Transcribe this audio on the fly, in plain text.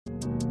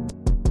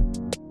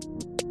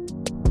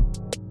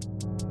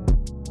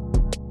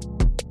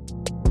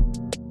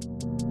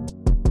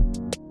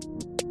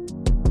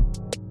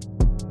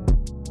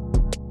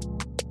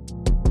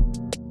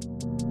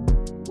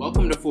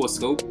Full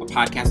Scope, a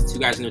podcast of two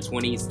guys in their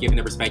 20s giving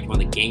their perspective on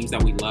the games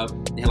that we love,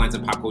 the headlines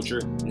of pop culture,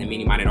 and the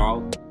meaning behind it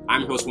all.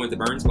 I'm your host, Winter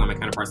Burns, along with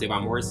my counterpart,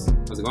 Savon Morris.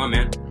 How's it going,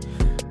 man?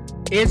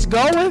 It's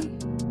going.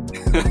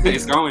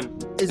 It's going.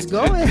 It's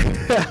going.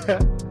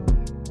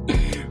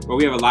 Well,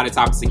 we have a lot of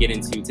topics to get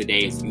into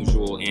today, as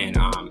usual, and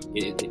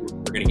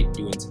we're going to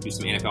do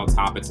some NFL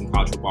topics and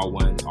college football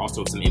ones,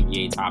 also some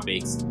NBA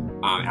topics,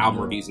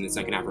 album reviews in the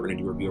second half. We're going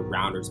to do a review of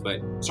Rounders, but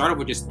start off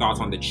with just thoughts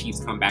on the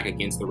Chiefs comeback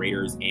against the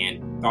Raiders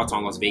and thoughts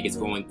on Las Vegas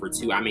going for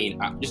two. I mean,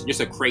 just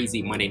a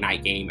crazy Monday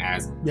night game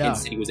as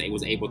Kansas City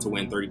was able to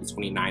win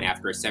 30-29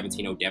 after a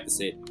 17-0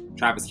 deficit.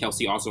 Travis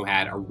Kelce also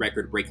had a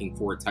record-breaking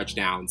 4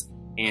 touchdowns.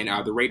 And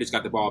the Raiders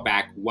got the ball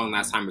back one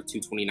last time with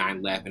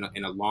 2:29 left,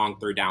 and a long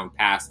third down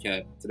pass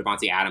to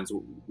Davante Adams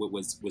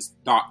was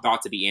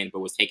thought to be in,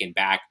 but was taken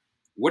back.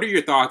 What are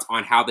your thoughts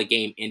on how the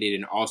game ended,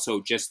 and also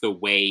just the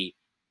way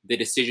the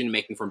decision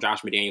making from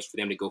Josh McDaniels for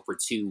them to go for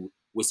 2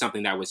 was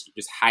something that was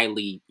just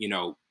highly,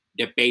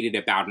 debated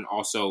about, and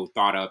also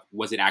thought of,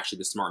 was it actually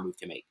the smart move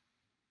to make?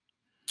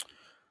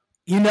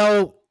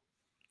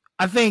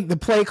 I think the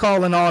play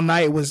calling all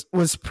night was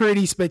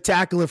pretty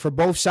spectacular for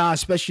both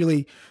sides,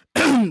 especially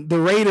the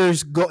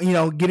Raiders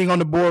getting on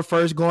the board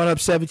first, going up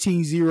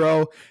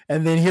 17-0,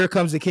 and then here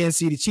comes the Kansas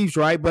City Chiefs,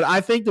 right? But I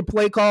think the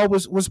play call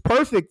was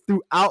perfect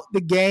throughout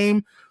the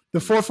game. The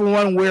 4th and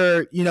 1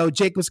 where,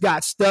 Jacobs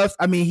got stuffed.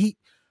 I mean,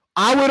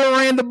 I would have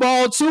ran the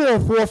ball too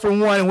on 4th and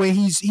 1 when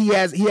he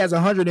has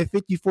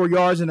 154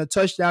 yards and a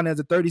touchdown as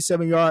a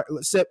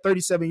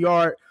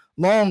 37-yard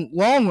long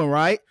one,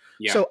 right?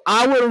 Yeah. So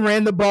I would have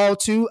ran the ball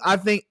too. I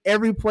think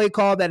every play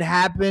call that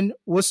happened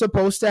was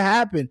supposed to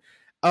happen.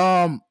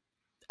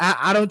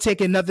 I don't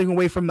take nothing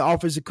away from the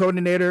offensive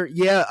coordinator.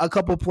 Yeah, a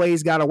couple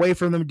plays got away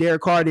from them.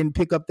 Derek Carr didn't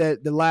pick up the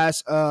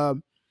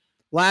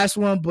last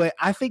one, but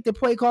I think the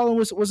play calling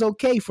was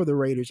okay for the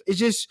Raiders. It's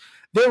just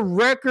their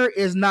record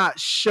is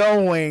not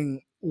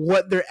showing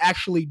what they're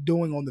actually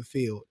doing on the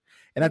field.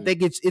 And I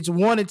think it's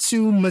 1 or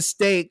 2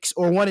 mistakes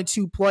or 1 or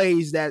 2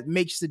 plays that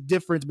makes the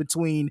difference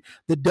between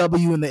the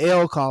W and the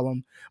L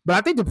column. But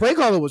I think the play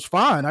caller was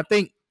fine. I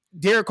think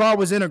Derek Carr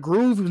was in a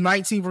groove. He was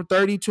 19 for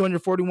 30,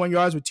 241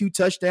 yards with 2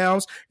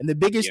 touchdowns. And the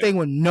biggest thing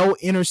was no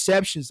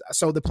interceptions.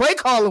 So the play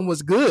calling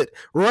was good.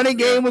 Running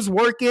game was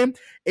working.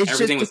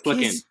 Everything was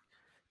clicking.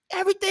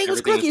 Everything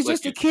was clicking. It's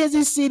just the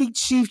Kansas City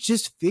Chiefs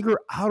just figure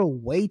out a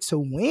way to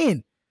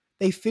win.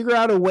 They figure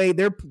out a way.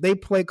 They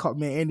play call.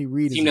 Man, Andy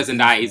Reid. Team doesn't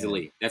die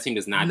easily. That team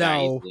does not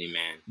die easily,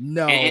 man.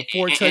 No,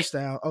 4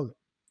 touchdowns.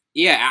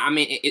 Yeah, I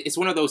mean, it's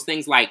one of those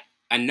things. Like,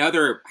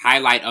 another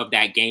highlight of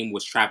that game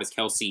was Travis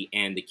Kelce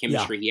and the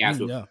chemistry he has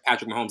with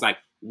Patrick Mahomes. Like,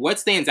 what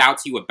stands out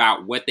to you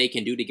about what they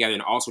can do together,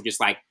 and also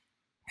just like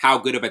how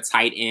good of a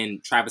tight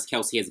end Travis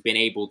Kelce has been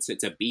able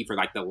to be for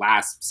like the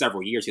last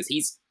several years, because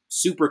he's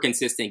super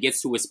consistent,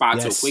 gets to his spot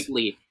so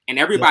quickly, and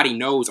everybody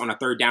knows on a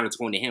third down it's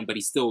going to him, but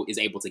he still is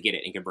able to get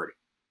it and convert it.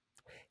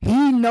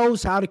 He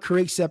knows how to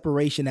create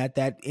separation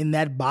in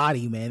that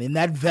body, man, in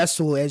that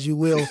vessel, as you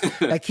will.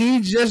 Like, he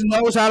just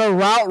knows how to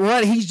route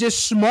run. He's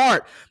just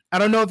smart. I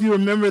don't know if you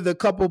remember the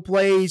couple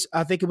plays.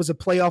 I think it was a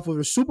playoff of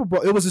a Super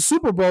Bowl. It was a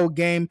Super Bowl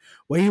game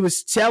where he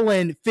was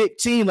telling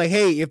 15, like,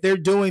 hey, if they're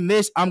doing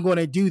this, I'm going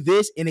to do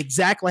this. And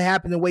exactly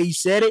happened the way he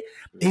said it.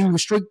 He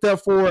was streaked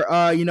up for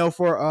I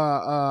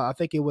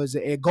think it was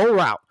a goal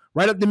route.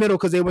 Right up the middle,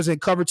 because they was in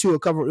cover 2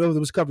 it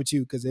was cover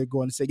 2 because they're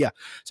going to say,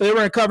 so they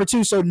were in cover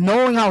 2. So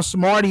knowing how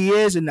smart he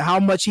is and how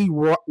much he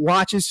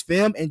watches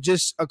film, and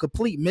just a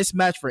complete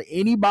mismatch for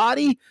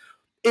anybody,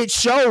 it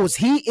shows.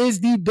 He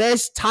is the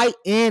best tight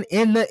end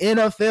in the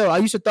NFL. I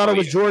used to thought it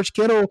was George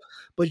Kittle,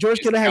 but George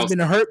Kittle has been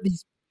hurt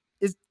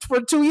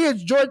for 2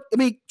 years.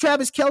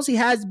 Travis Kelce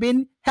has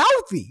been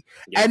healthy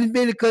and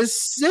been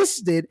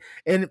consistent.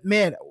 And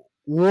man,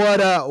 what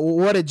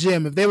a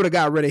gem! If they would have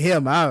got rid of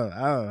him,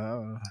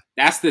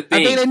 that's the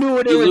thing. I think they knew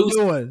what they were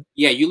doing.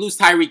 Yeah, you lose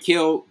Tyreek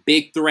Hill,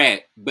 big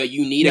threat, but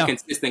you need a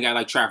consistent guy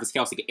like Travis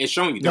Kelce. It's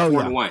showing you they're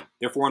 4-1.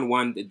 They're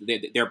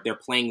 4-1. They're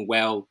playing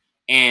well,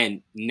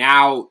 and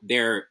now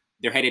they're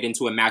headed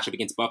into a matchup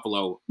against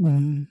Buffalo.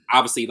 Mm-hmm.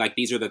 Obviously, like,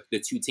 these are the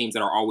 2 teams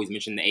that are always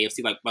mentioned in the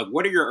AFC. Like,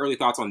 what are your early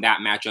thoughts on that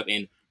matchup,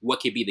 and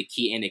what could be the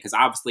key in it? Because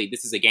obviously,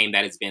 this is a game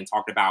that has been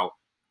talked about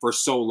for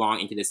so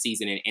long into the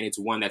season, and it's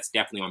one that's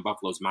definitely on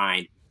Buffalo's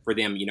mind for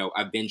them,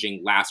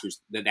 avenging last year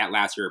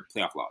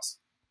playoff loss.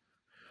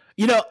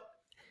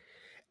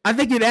 I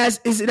think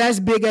is it as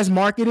big as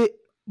marketed,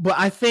 but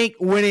I think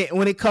when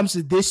it comes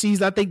to this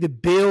season, I think the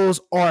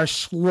Bills are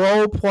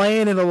slow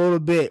playing it a little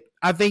bit.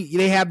 I think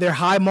they have their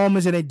high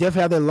moments and they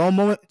definitely have their low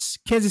moments.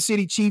 Kansas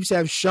City Chiefs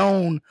have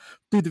shown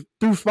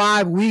through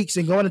 5 weeks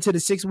and going into the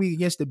 6th week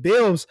against the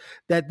Bills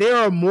that they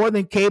are more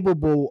than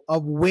capable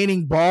of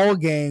winning ball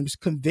games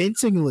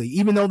convincingly,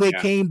 even though they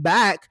came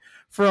back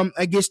from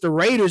against the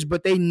Raiders,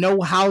 but they know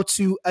how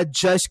to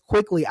adjust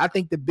quickly. I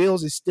think the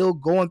Bills is still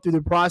going through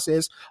the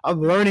process of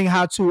learning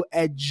how to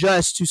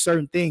adjust to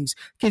certain things.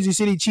 Kansas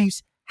City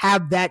Chiefs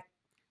have that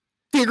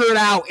figured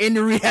out. Andy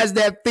Reid has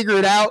that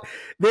figured out.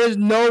 There's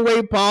no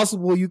way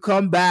possible you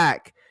come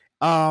back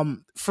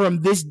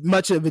from this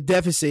much of a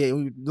deficit.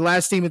 The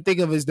last team to think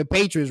of is the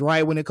Patriots,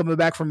 right? When they're coming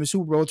back from the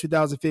Super Bowl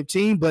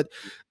 2015, but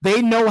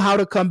they know how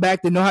to come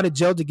back. They know how to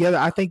gel together.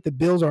 I think the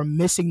Bills are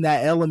missing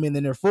that element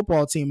in their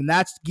football team, and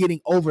that's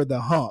getting over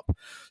the hump.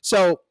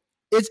 So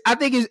I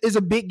think it's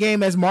a big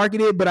game as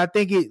marketed, but I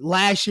think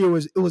last year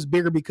it was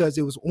bigger because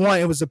it was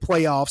the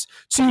playoffs.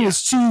 Two,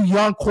 it's two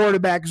young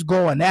quarterbacks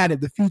going at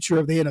it, the future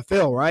of the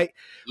NFL, right?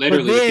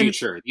 Literally the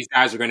future. These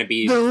guys are going to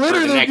be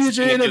literally the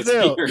future of the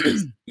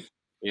NFL.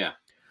 Yeah.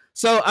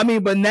 So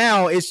but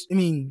now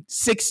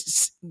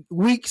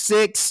week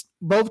 6,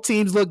 both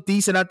teams look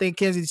decent. I think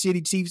Kansas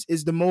City Chiefs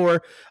is the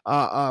more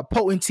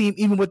potent team,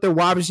 even with their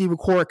wide receiver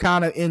core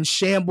kind of in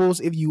shambles.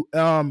 If you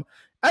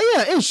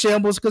in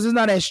shambles because it's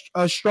not as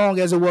strong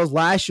as it was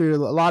last year. A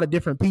lot of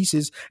different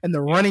pieces, and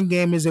the running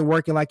game isn't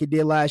working like it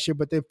did last year.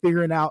 But they're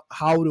figuring out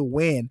how to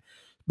win.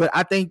 But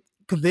I think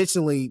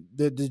convincingly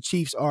the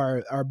Chiefs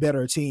are a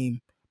better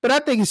team. But I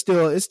think it's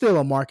still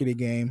a marketed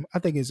game. I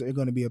think it's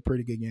going to be a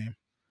pretty good game.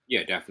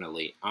 Yeah,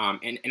 definitely.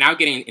 And now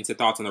getting into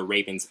thoughts on the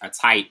Ravens, a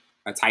tight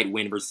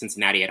win versus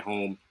Cincinnati at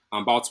home.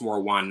 Baltimore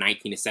won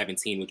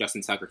 19-17 with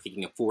Justin Tucker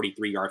kicking a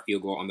 43-yard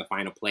field goal on the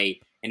final play,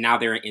 and now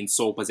they're in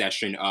sole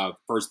possession of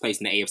first place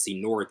in the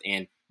AFC North.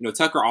 And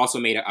Tucker also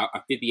made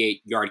a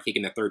 58-yard kick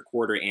in the third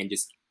quarter and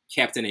just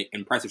kept an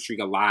impressive streak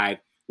alive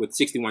with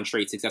 61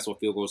 straight successful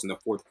field goals in the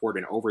fourth quarter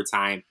and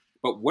overtime.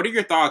 But what are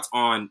your thoughts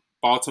on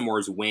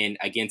Baltimore's win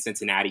against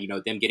Cincinnati?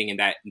 Them getting in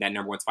that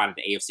number one spot in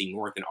the AFC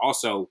North, and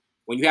also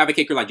when you have a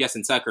kicker like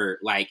Justin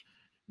Tucker,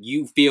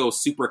 you feel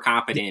super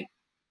confident.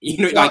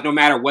 Like no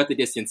matter what the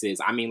distance is.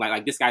 I mean,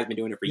 like this guy's been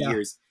doing it for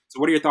years. So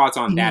what are your thoughts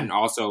on that? And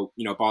also,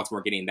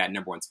 Baltimore getting that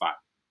number one spot?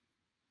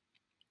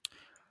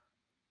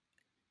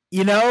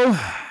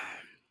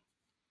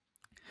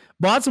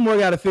 Baltimore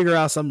got to figure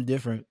out something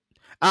different.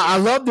 I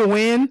love the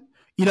win.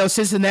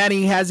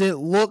 Cincinnati hasn't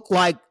looked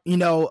like,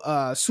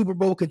 a Super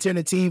Bowl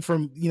contender team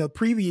from,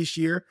 previous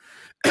year.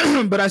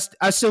 But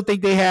I still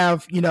think they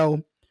have,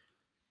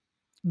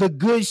 the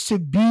goods to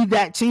be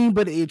that team,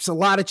 but it's a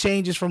lot of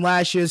changes from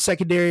last year.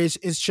 Secondary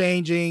is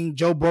changing.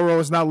 Joe Burrow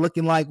is not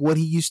looking like what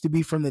he used to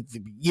be from the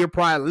year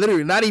prior,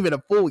 literally not even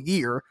a full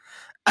year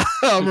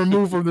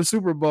removed from the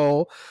Super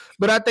Bowl.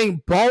 But I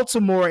think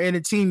Baltimore and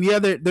the team,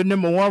 they're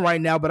number one right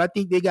now, but I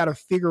think they got to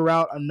figure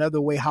out another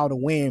way how to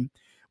win.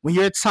 When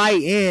your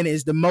tight end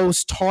is the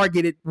most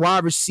targeted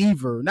wide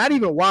receiver, not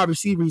even wide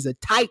receiver, he's a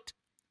tight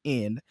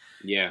end.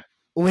 Yeah.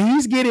 When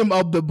he's getting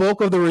the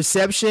bulk of the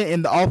reception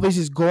and the offense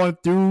is going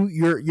through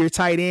your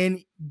tight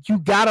end, you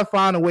gotta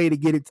find a way to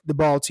get the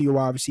ball to your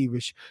wide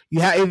receivers. You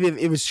have if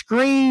it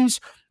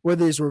screens,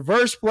 whether it's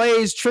reverse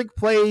plays, trick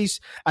plays.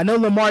 I know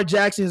Lamar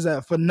Jackson is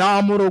a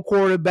phenomenal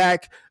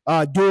quarterback,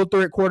 dual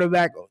threat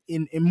quarterback,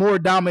 and more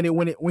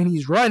dominant when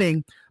he's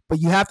running.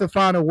 But you have to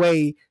find a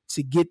way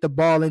to get the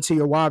ball into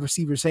your wide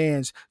receivers'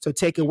 hands to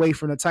take away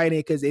from the tight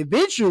end, because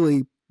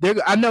eventually.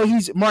 I know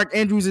Mark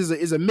Andrews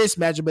is a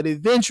mismatch, but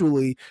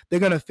eventually they're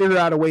going to figure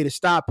out a way to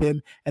stop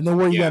him. And then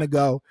where are you going to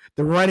go?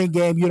 The running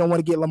game, you don't want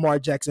to get Lamar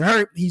Jackson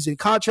hurt. He's in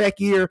contract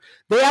year.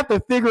 They have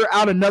to figure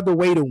out another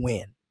way to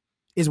win,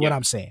 is what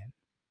I'm saying.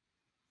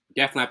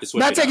 Definitely have to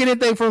switch Not taking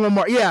anything from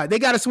Lamar. Yeah, they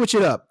got to switch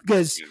it up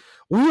because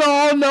we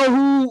all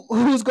know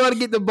who's going to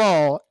get the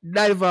ball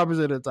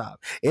 95% of the time.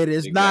 It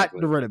is not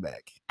the running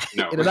back.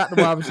 No. It is not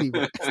the wide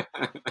receiver.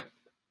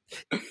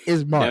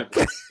 It's Mark.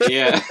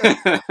 Yeah.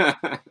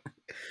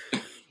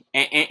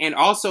 And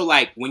also,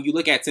 when you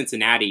look at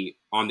Cincinnati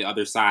on the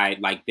other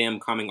side, them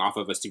coming off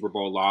of a Super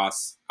Bowl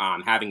loss,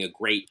 having a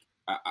great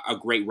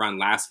run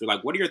last year,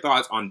 what are your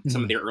thoughts on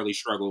some of their early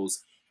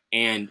struggles?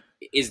 And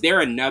is there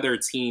another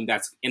team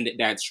that's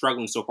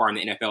struggling so far in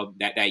the NFL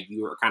that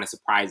you are kind of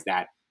surprised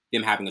at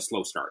them having a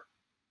slow start?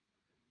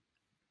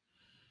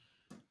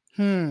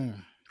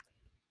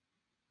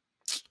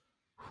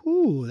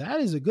 Ooh, that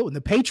is a good one.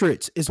 The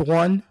Patriots is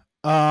one.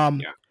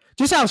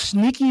 Just how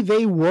sneaky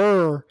they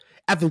were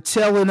at the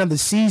tail end of the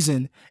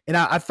season. And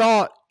I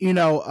thought,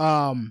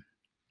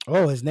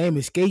 his name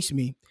escapes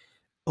me.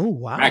 Oh,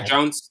 wow. Mac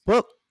Jones?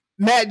 Well,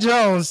 Mac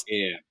Jones.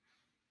 Yeah.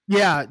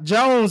 Yeah,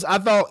 Jones, I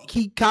thought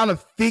he kind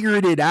of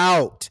figured it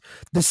out,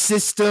 the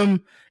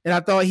system, and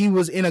I thought he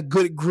was in a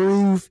good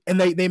groove,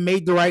 and they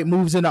made the right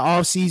moves in the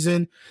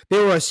offseason. They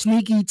were a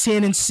sneaky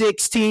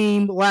 10-6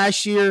 team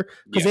last year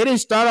because they didn't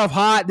start off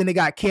hot. Then they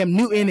got Cam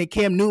Newton, and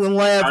Cam Newton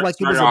left it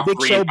was a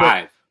big show.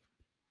 But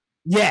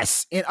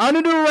yes, and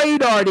under the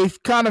radar, they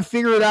kind of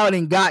figured it out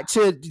and got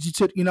to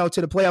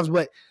the playoffs,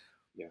 but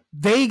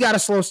they got a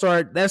slow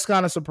start. That's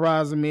kind of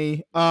surprising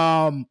me.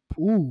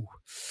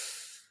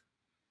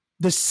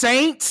 The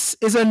Saints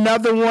is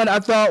another one I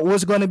thought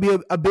was going to be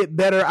a bit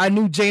better. I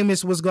knew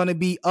Jameis was going to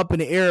be up in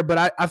the air,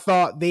 but I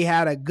thought they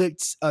had a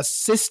good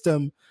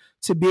system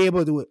to be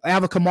able to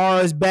have a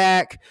Kamara's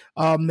back.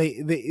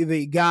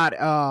 They got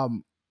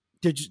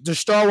the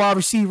star wide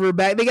receiver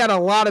back. They got a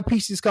lot of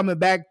pieces coming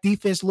back.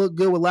 Defense looked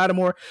good with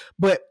Lattimore,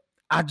 but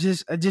I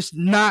just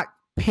not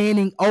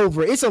panning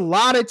over. It's a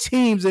lot of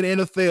teams in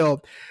the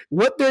NFL.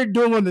 What they're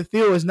doing on the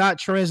field is not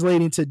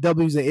translating to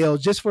W's and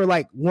L's, just for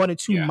like one or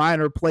two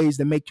minor plays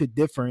that make a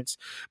difference.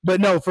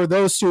 But no, for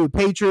those two,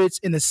 Patriots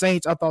and the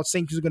Saints, I thought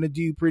Saints was going to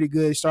do pretty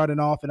good starting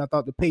off, and I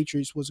thought the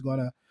Patriots was going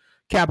to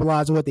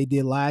capitalize on what they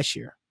did last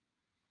year.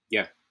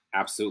 Yeah,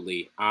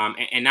 absolutely.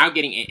 And now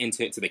getting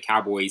into the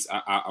Cowboys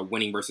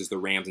winning versus the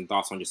Rams, and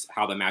thoughts on just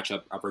how the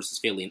matchup versus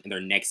Philly in their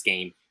next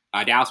game.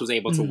 Dallas was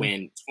able to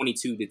win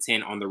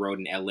 22-10 on the road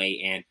in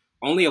LA, and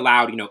only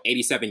allowed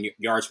 87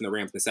 yards from the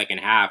Rams in the second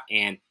half.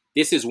 And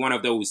this is one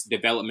of those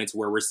developments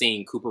where we're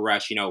seeing Cooper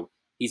Rush.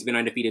 He's been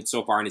undefeated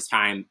so far in his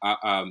time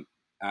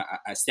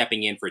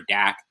stepping in for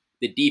Dak.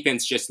 The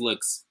defense just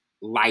looks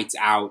lights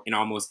out in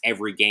almost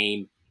every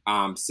game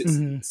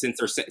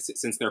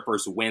since their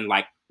first win.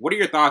 Like, what are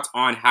your thoughts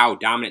on how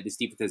dominant this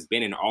defense has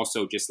been, and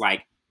also just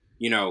like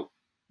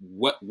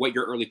what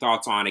your early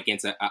thoughts on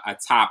against a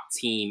top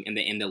team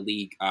in the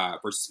league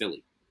versus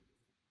Philly?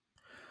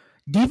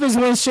 Defense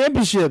wins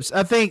championships.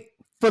 I think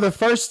for the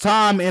first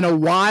time in a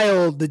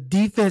while, the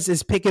defense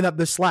is picking up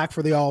the slack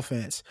for the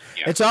offense.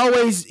 Yeah. It's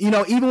always,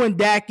 even when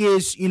Dak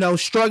is,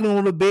 struggling a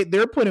little bit,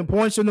 they're putting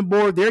points on the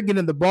board, they're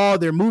getting the ball,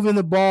 they're moving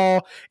the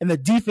ball, and the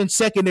defense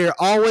secondary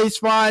always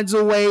finds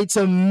a way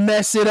to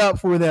mess it up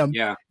for them.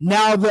 Yeah.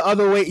 Now the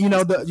other way,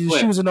 the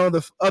shoes are on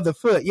the other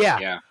foot. Yeah.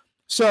 Yeah.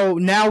 So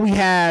now we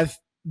have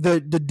the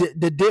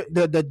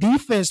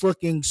defense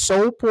looking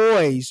so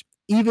poised,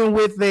 even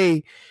with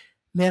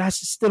man, I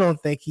still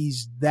don't think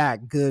he's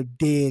that good,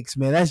 Diggs,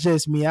 man. That's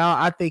just me.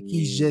 I think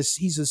he's a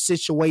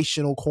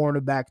situational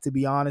cornerback, to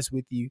be honest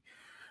with you.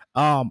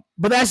 But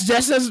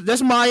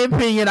that's my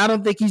opinion. I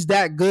don't think he's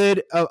that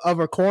good of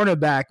a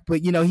cornerback,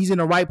 but he's in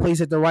the right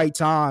place at the right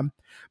time.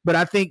 But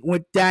I think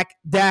with Dak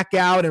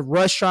out and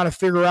Rush trying to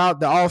figure out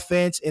the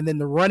offense, and then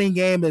the running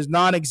game is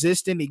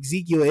non-existent.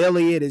 Ezekiel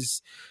Elliott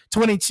is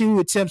 22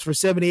 attempts for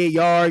 78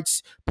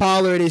 yards.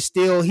 Pollard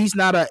he's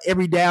not a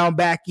every down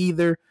back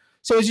either.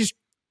 So it's just,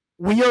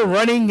 when your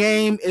running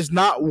game is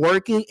not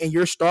working and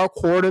your star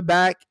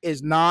quarterback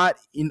is not,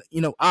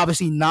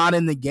 obviously not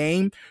in the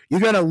game, you're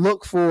going to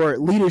look for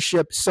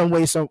leadership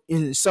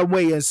in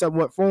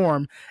somewhat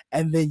form,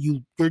 and then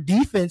your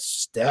defense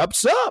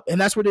steps up,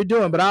 and that's what they're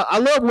doing. But I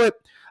love what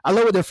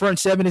the front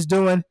seven is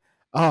doing.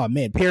 Oh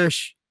man,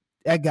 Parrish,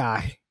 that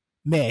guy,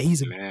 man,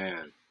 he's a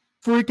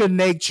freak of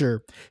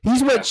nature.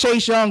 He's what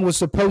Chase Young was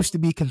supposed to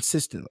be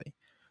consistently.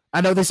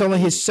 I know this is only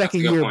his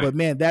second year, but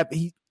man,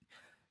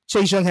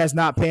 Chase Young has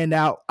not panned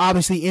out.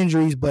 Obviously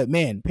injuries, but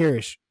man,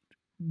 Parrish,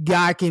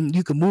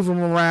 you can move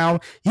him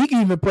around. He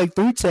can even play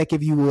 3-tech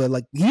if you would.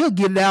 Like, he'll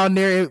get down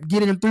there and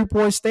get in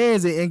 3-point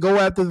stands and go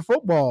after the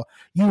football.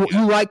 You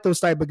like those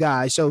type of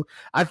guys. So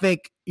I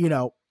think,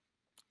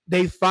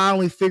 they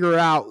finally figure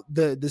out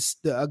a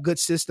good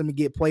system to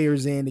get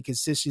players in, the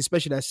consistency,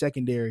 especially that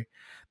secondary.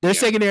 Their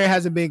secondary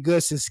hasn't been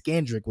good since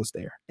Scandrick was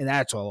there. And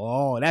that's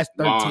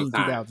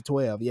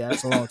 2012. Yeah,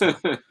 that's a long time.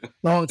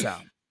 Long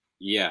time.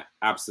 Yeah,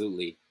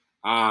 absolutely.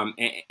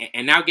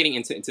 And now getting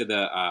into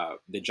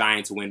the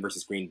Giants win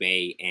versus Green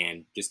Bay,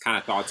 and just kind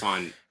of thoughts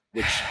on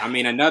which, I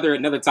mean,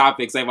 another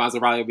topic. Savon's will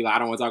probably be like, I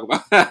don't want to talk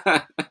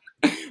about,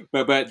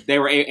 but they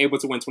were able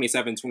to win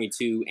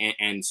 27-22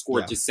 and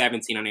scored just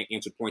 17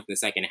 unanswered points in the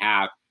second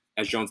half,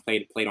 as Jones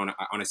played on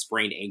a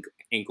sprained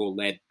ankle,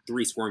 led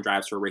 3 scoring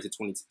drives for a race of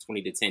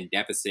 20-10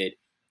 deficit.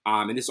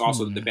 And this is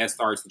also the best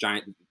starts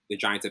the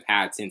Giants have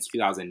had since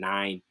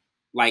 2009.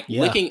 Like,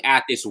 looking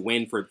at this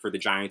win for the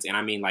Giants, and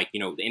I mean, like, the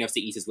NFC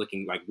East is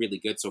looking like really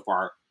good so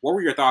far. What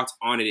were your thoughts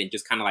on it, and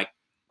just kind of like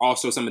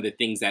also some of the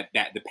things that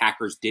the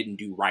Packers didn't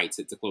do right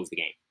to close the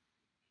game?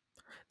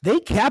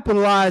 They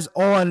capitalized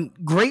on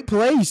great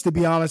plays, to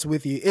be honest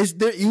with you.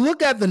 You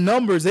look at the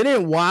numbers, they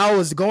didn't wow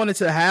us going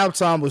into the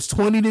halftime was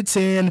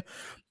 20-10.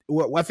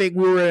 I think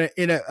we were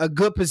in a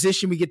good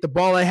position. We get the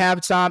ball at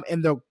halftime,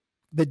 and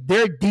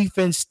their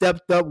defense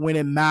stepped up when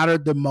it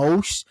mattered the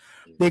most.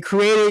 They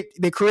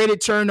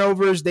created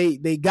turnovers.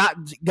 They got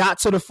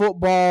to the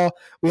football.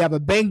 We have a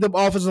banged up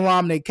offensive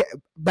line. They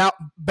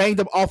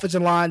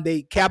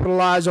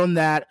capitalized on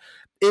that.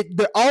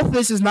 The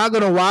offense is not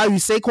going to wow you.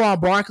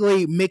 Saquon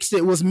Barkley They mixed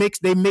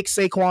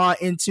Saquon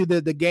into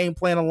the game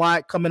plan a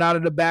lot, coming out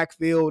of the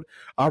backfield,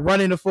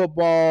 running the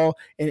football,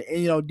 and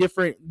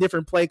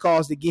different play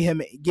calls to get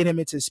him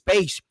into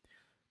space.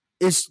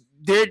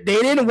 They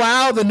didn't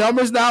wow. The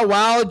numbers not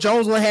wow.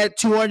 Jones only had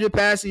 200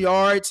 passing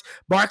yards.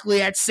 Barkley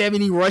had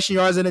 70 rushing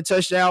yards and a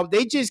touchdown.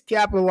 They just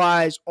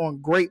capitalized on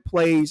great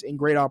plays and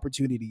great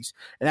opportunities.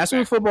 And that's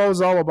what football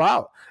is all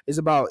about. It's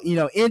about,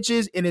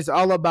 inches, and it's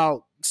all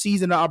about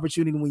seizing the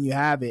opportunity when you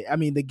have it. I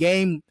mean, the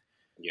game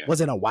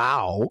wasn't a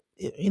wow.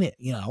 We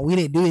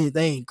didn't do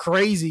anything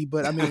crazy,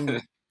 but I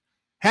mean,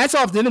 hats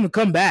off to them to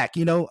come back,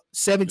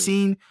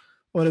 17 –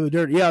 well,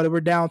 they were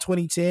down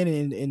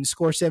 20-10 and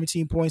scored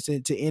 17 points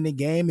to end the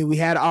game. And we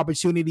had an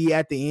opportunity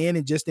at the end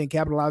and just didn't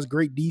capitalize.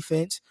 Great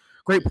defense,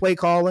 great play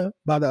calling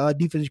by the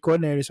defensive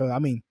coordinator. So, I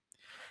mean,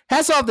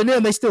 hats off to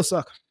them. They still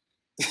suck.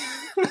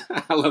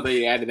 I love that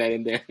you added that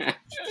in there.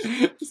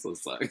 Still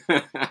suck.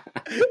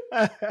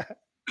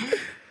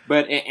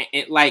 But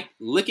like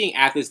looking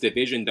at this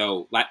division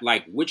though,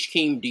 like which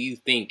team do you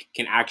think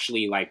can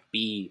actually like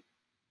be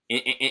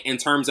in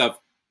terms of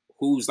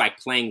who's like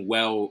playing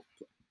well,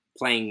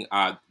 playing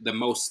the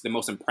most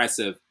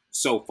impressive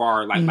so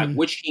far? Like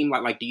which team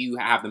like do you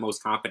have the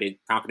most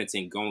confidence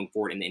in going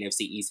forward in the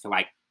NFC East to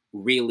like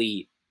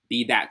really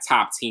be that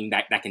top team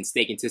that can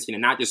stay consistent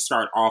and not just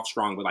start off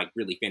strong but like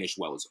really finish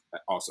well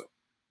also?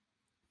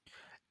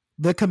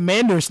 The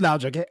Commanders, now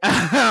joking.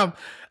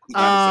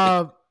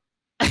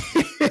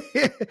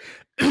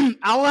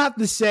 I'll have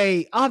to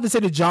say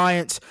the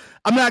Giants.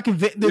 I'm not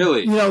convinced.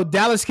 Really? You know,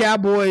 Dallas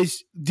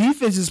Cowboys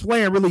defense is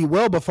playing really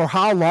well, but for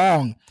how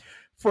long?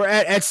 For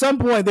at some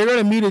point they're going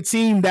to meet a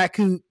team that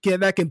can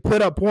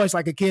put up points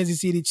like a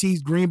Kansas City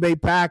Chiefs, Green Bay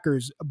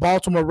Packers,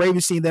 Baltimore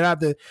Ravens team. They're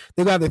going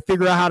to have to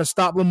figure out how to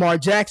stop Lamar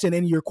Jackson,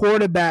 and your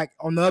quarterback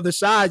on the other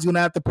side is going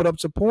to have to put up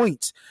some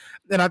points.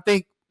 And I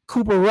think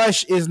Cooper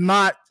Rush is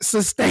not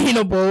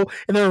sustainable,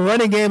 and their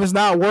running game is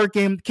not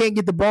working. Can't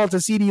get the ball to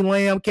CeeDee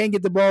Lamb, can't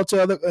get the ball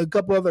to a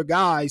couple other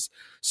guys.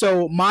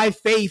 So my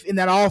faith in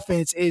that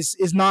offense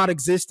is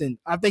non-existent.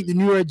 I think the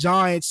New York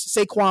Giants,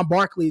 Saquon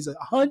Barkley is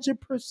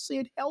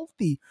 100%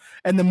 healthy,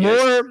 and the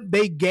more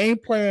they game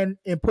plan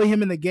and put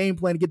him in the game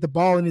plan to get the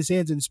ball in his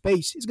hands in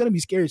space, it's going to be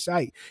a scary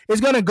sight. It's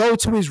going to go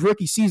to his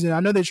rookie season. I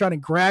know they're trying to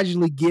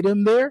gradually get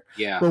him there,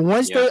 but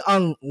once they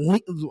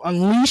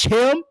unleash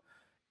him,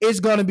 it's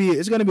gonna be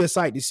a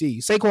sight to see.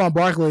 Saquon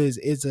Barkley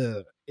is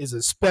a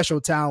special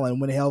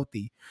talent when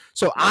healthy.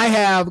 So I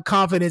have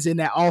confidence in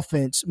that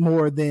offense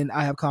more than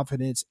I have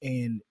confidence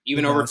in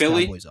even over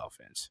Philly Cowboys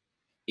offense.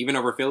 Even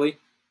over Philly?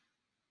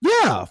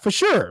 Yeah, for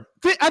sure.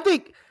 I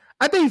think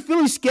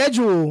Philly's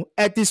schedule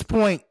at this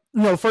point,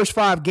 you know, first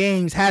 5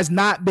 games has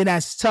not been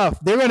as tough.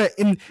 They're gonna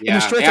in the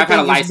stretch of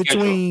things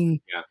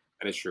between. Yeah,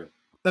 that is true.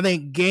 I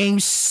think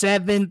games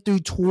 7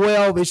 through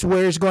 12 is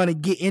where it's going to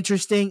get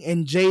interesting,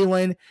 and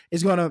Jalen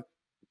is going to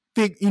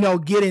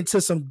get into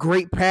some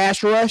great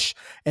pass rush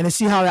and to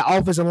see how that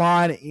offensive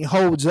line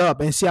holds up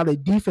and see how the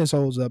defense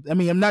holds up. I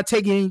mean, I'm not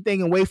taking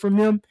anything away from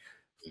them.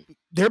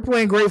 They're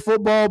playing great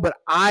football, but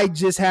I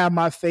just have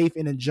my faith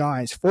in the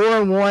Giants.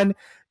 4-1,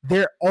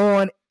 they're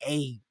on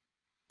the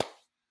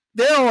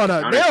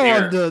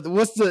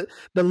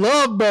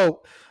love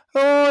boat.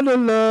 On the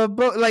love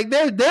boat, like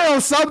they're on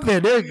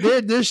something.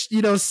 They're just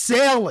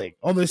sailing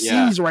on the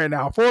seas right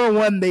now.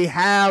 4-1, they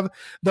have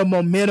the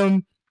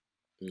momentum.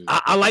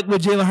 I like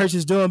what Jalen Hurts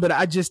is doing, but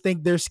I just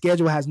think their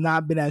schedule has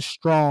not been as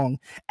strong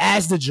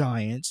as the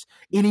Giants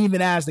and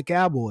even as the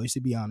Cowboys, to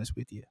be honest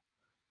with you.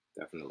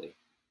 Definitely.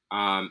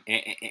 And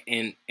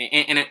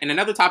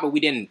another topic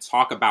we didn't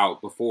talk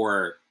about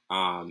before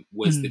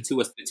was the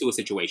Tua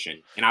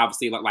situation, and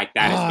obviously like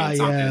that has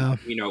been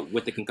something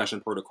with the concussion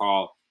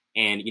protocol.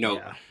 And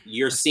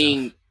you're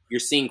seeing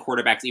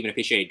quarterbacks even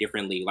officiate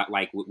differently,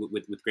 like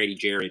with Grady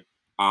Jarrett,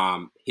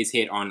 his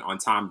hit on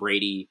Tom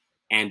Brady,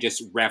 and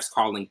just refs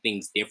calling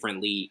things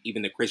differently.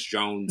 Even the Chris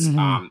Jones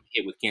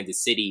hit with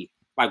Kansas City.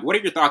 Like, what are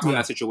your thoughts on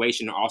that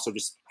situation? And also,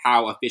 just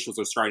how officials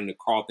are starting to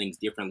call things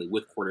differently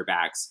with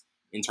quarterbacks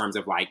in terms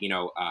of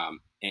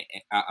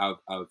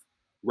of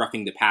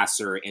roughing the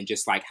passer, and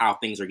just like how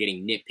things are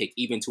getting nitpicked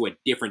even to a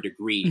different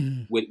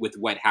degree with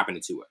what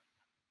happened to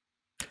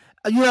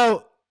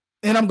Tua.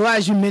 And I'm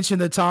glad you mentioned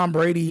the Tom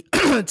Brady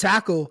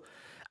tackle.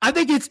 I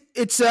think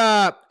it's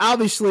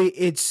obviously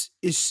it's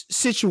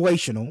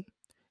situational,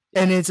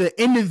 and it's an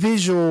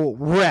individual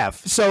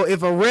ref. So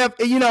if a ref,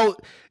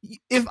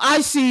 if I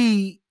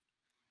see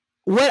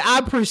what I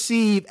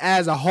perceive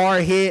as a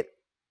hard hit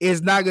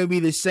is not going to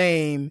be the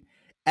same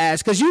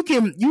as, because you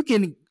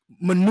can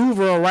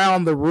maneuver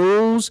around the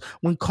rules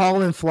when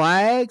calling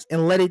flags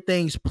and letting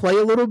things play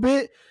a little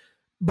bit.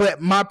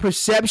 But my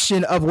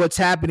perception of what's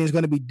happening is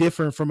going to be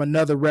different from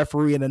another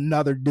referee in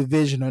another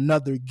division,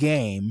 another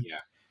game.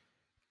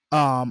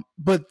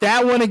 But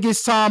that one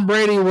against Tom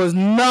Brady was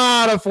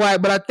not a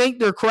flag, but I think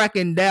they're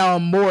cracking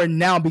down more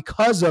now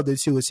because of the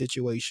Tua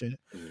situation.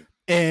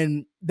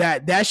 And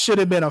that should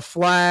have been a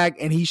flag,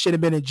 and he should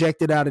have been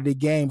ejected out of the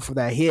game for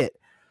that hit.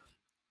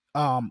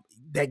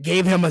 That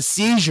gave him a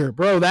seizure,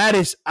 bro. I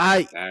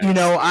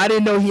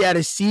didn't know he had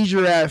a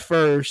seizure at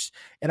first,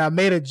 and I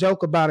made a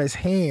joke about his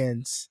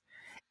hands.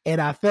 And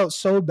I felt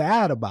so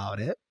bad about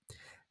it,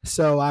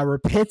 so I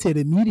repented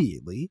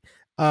immediately.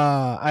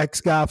 I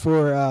asked God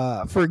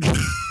for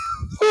forgiveness,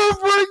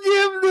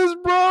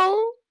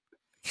 bro.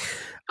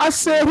 I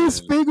said his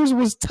fingers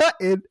was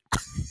tutting.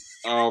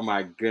 Oh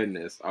my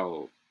goodness!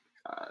 Oh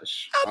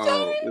gosh!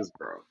 This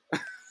bro.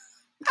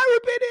 I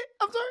repented.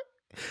 I'm sorry.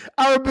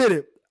 I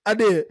repented. I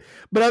did,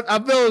 but I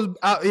felt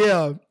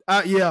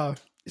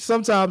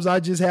sometimes I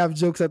just have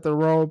jokes at the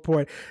wrong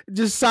point.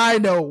 Just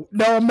side note.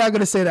 No, I'm not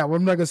going to say that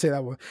one.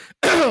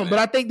 But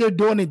I think they're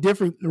doing it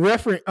different,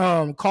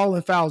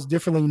 calling fouls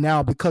differently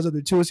now because of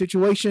the Tua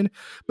situation.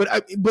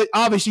 But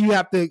obviously you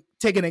have to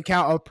take into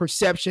account a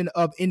perception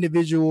of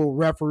individual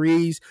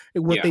referees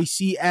and what they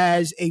see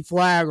as a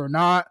flag or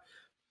not.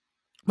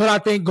 But I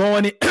think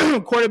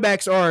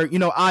quarterbacks are,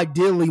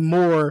 ideally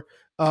more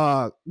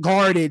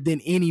guarded than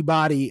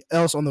anybody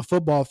else on the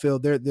football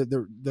field.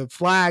 The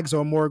flags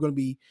are more going to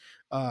be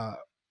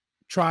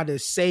trying to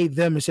save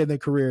them and save their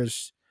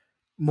careers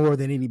more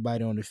than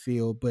anybody on the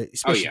field. But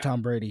especially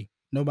Tom Brady.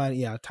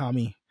 Nobody,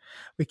 Tommy.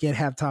 We can't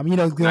have Tommy.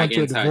 He's going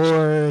through a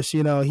divorce.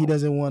 He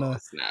doesn't want to. Oh,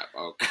 snap.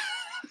 Okay.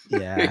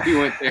 Yeah.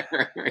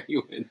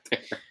 You went there.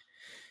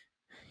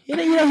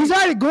 He's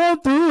already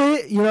going through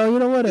it. You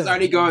don't want to. He's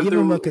already going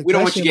through. We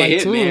don't want you to get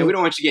hit, man. We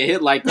don't want you to get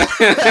hit like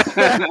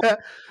that.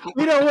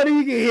 We don't want you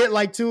to get hit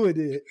like Tua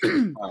did,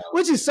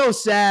 which is so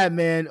sad,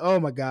 man. Oh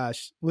my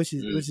gosh, which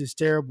is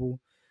terrible.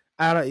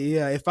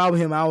 If I were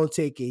him, I would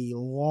take a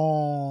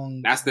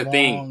long. That's the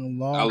thing.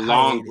 Long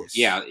hiatus.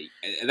 Yeah.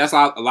 That's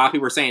a lot of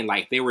people are saying.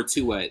 Like, if they were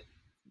Tua,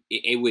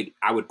 I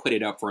would put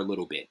it up for a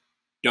little bit.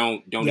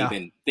 Don't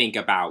even think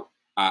about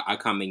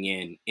coming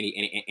in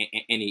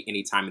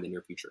any time in the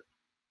near future.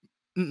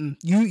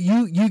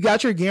 You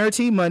got your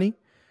guaranteed money.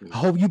 I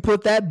hope you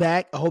put that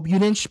back. I hope you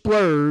didn't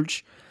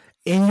splurge,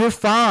 and you're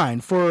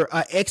fine for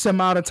X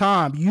amount of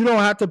time. You don't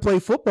have to play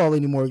football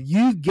anymore.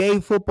 You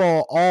gave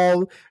football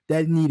all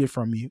that needed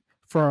from you,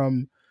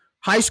 from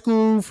high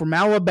school, from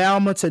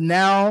Alabama to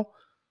now.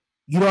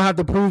 You don't have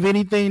to prove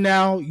anything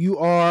now. You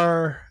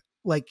are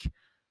like,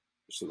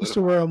 what's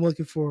the word I'm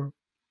looking for?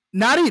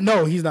 He's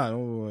not.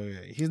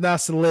 He's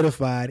not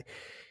solidified.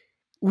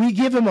 We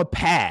give him a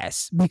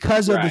pass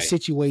because of the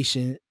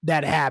situation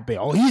that happened.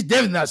 Oh, he's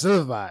definitely not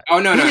solidified. Oh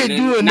no, not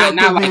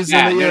like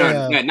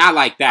that. Not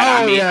like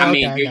that.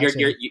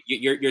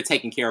 You're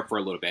taken care of for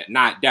a little bit.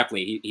 Not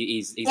definitely.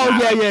 He's He's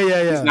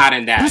not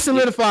in that. He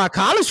solidified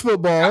college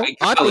football.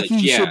 I think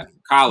he should.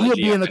 He'll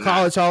be in the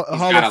college Hall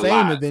of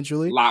Fame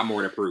eventually. A lot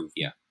more to prove.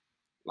 Yeah,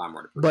 a lot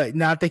more to prove. But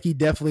I think he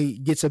definitely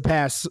gets a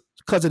pass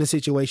because of the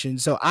situation.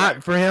 So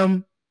for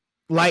him,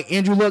 like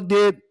Andrew Luck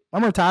did,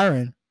 I'm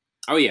retiring.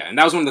 Oh, yeah. And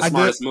that was one of the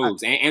smartest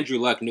moves. And Andrew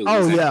Luck knew.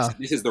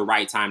 This is the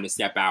right time to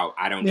step out.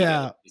 I don't need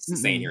to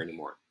stay here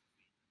anymore.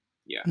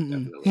 Yeah,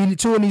 definitely.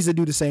 Tua needs to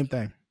do the same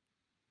thing.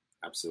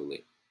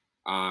 Absolutely.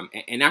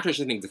 And now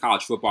transitioning to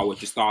college football, with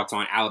just thoughts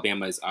on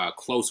Alabama's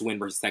close win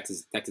versus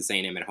Texas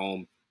A&M at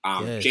home.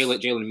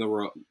 Jalen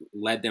Milroe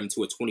led them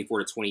to a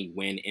 24-20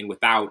 win. And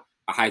without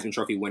a Heisman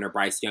Trophy winner,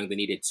 Bryce Young, they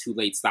needed 2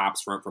 late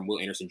stops from Will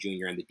Anderson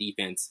Jr. and the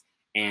defense.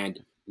 And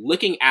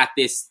looking at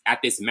this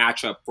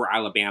matchup for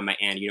Alabama,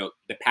 and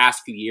the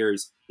past few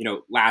years,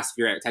 last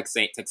year at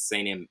Texas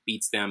A&M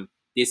beats them.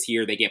 This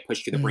year they get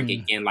pushed to the brink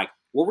again. Like,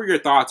 what were your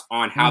thoughts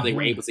on how they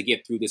were able to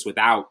get through this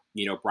without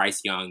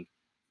Bryce Young,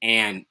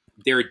 and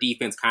their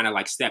defense kind of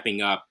like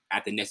stepping up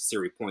at the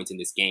necessary points in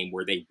this game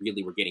where they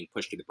really were getting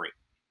pushed to the brink?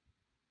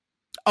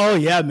 Oh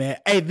yeah, man.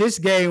 Hey, this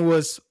game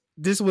was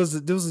a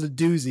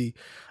doozy.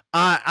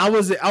 I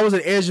was at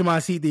the edge of my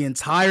seat the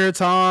entire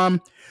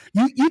time.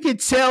 You could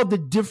tell the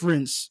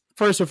difference,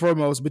 first and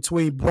foremost,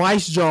 between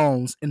Bryce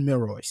Jones and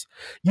Milroe.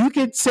 You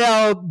could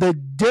tell the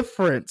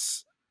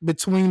difference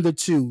between the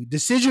two.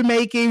 Decision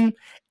making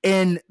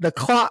and the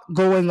clock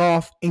going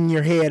off in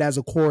your head as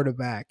a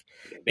quarterback.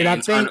 The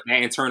internal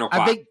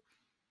clock.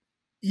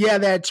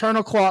 That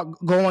internal clock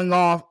going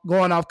off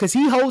because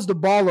he holds the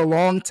ball a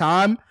long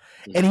time.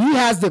 And he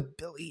has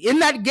in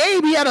that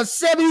game, he had a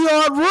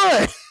 70-yard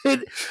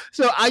run.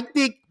 So I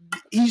think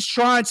he's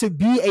trying to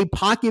be a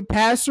pocket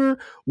passer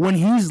when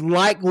he's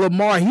like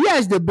Lamar. He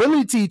has the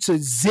ability to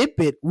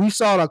zip it. We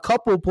saw a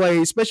couple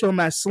plays, especially on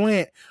that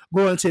slant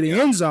going to the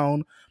end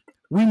zone.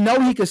 We know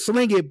he can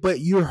sling it,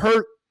 but you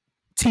hurt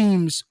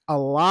teams a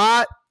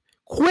lot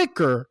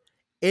quicker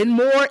and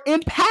more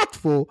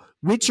impactful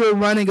with your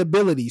running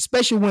ability,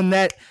 especially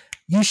when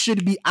you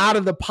should be out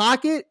of the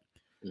pocket.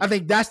 I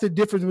think that's the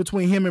difference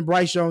between him and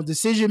Bryce Jones.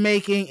 Decision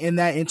making and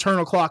that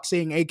internal clock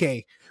saying,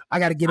 "Okay, I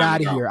got to get out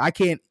of here. I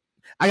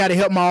got to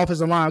help my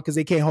offensive line because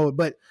they can't hold it."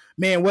 But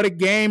man, what a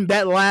game!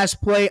 That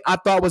last play I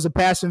thought was a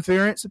pass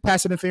interference.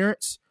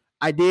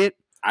 I did.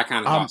 I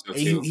kind of thought so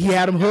too. He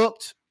had him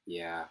hooked.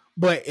 Yeah.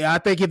 But I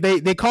think if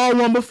they called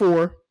one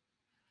before,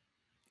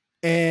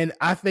 and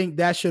I think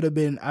that should have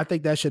been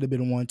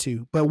one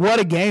too. But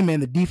what a game, man!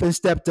 The defense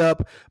stepped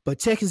up, but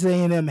Texas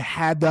A&M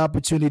had the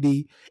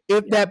opportunity.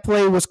 If that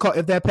play was called,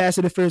 if that pass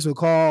interference was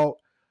called,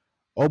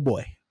 oh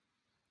boy.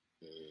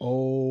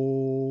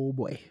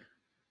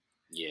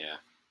 Yeah,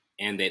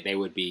 and they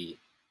would be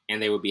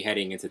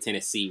heading into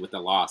Tennessee with the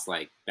loss.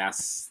 Like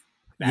that's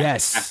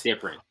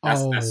different.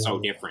 That's so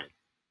different.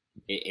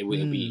 It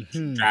would be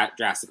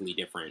drastically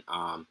different.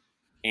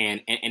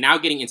 And now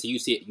getting into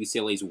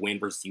UCLA's win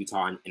versus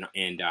Utah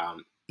and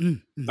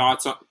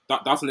thoughts on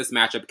this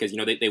matchup, because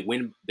they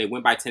win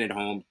by 10 at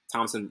home.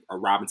 Thompson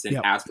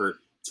Robinson passed for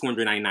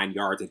 299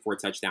 yards and 4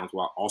 touchdowns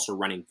while also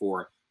running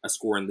for a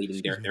score and leading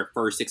their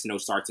first 6-0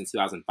 start since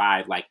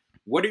 2005. Like,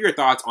 what are your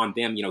thoughts on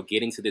them?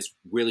 Getting to this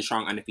really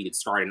strong undefeated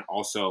start, and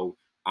also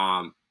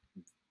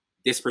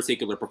this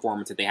particular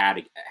performance that they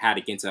had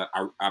against a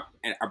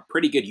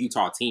pretty good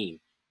Utah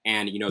team.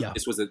 And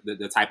this was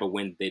the type of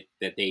win that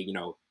they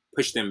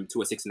push them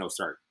to a 6-0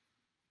 start.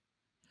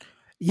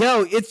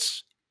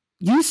 It's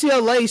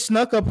UCLA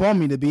snuck up on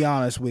me, to be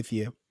honest with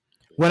you.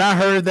 When I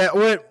heard that,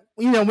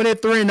 when they're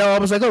 3-0, I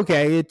was like,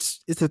 okay,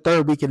 it's the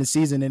third week in the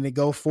season, and they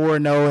go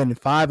 4-0 and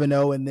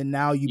 5-0, and then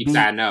now you beat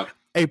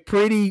a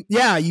pretty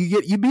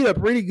you beat a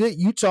pretty good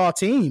Utah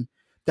team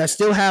that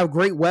still have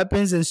great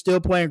weapons and still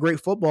playing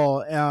great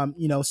football. In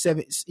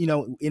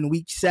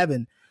week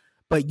 7,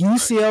 but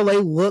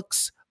UCLA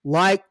looks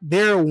like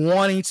they're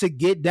wanting to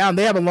get down.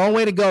 They have a long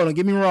way to go. Don't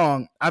get me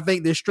wrong. I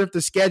think their strength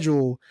of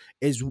schedule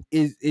is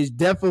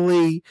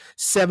definitely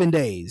 7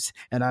 days,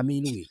 and I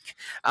mean week.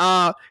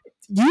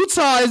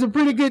 Utah is a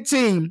pretty good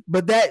team,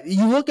 but that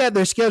you look at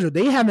their schedule,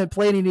 they haven't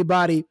played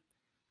anybody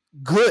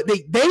good.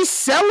 They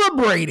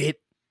celebrated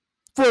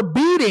for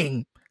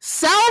beating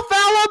South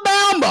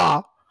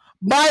Alabama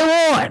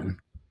by 1.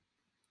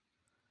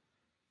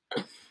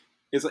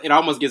 It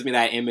almost gives me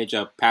that image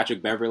of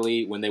Patrick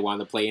Beverly when they won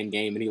the play-in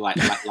game and he like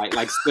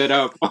stood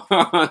up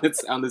on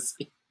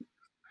the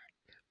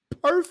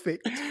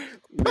perfect.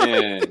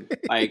 Man,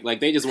 like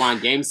they just won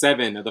Game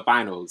 7 of the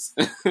finals.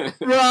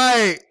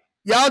 Right,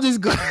 y'all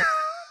just go,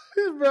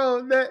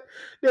 bro.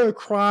 They were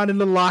crying in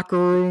the locker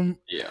room.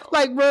 Yeah,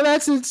 like bro,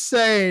 that's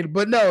insane.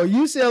 But no,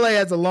 UCLA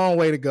has a long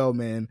way to go,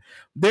 man.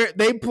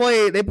 They beat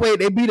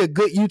a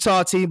good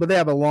Utah team, but they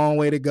have a long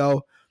way to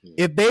go.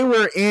 If they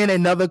were in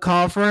another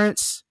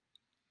conference.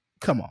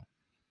 Come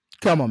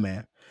on,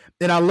 man.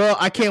 And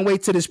I can't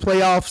wait till this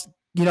playoffs,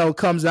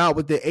 comes out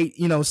with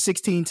the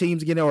 16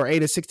 teams again, or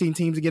 8 or 16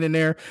 teams again in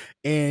there.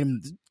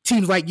 And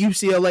teams like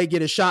UCLA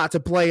get a shot to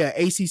play an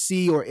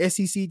ACC or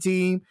SEC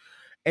team.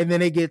 And then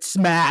they get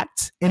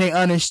smacked and they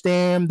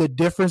understand the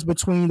difference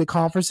between the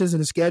conferences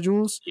and the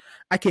schedules.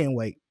 I can't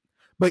wait.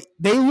 But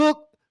they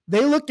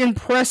look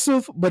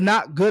impressive, but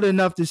not good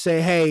enough to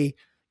say, hey,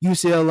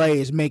 UCLA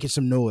is making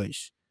some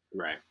noise.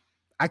 Right.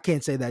 I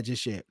can't say that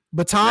just yet.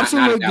 But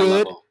Thompson looked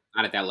good.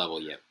 Not at that level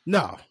yet.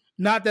 No,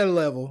 not that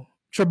level.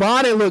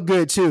 Trabante looked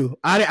good too.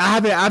 I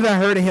haven't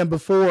heard of him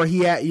before. He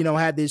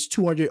had this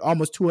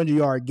almost 200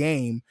 yard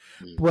game,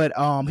 but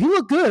he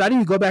looked good. I need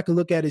to go back and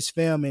look at his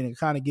film and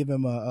kind of give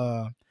him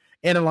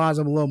analyze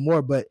him a little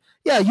more. But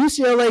yeah,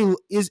 UCLA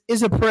is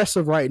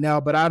impressive right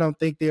now, but I don't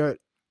think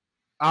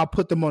I'll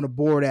put them on the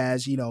board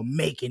as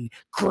making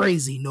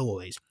crazy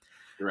noise.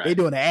 Right. They're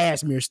doing the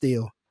ass mirror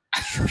still.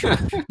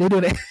 They're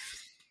doing it.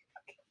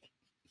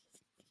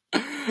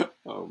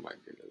 Oh my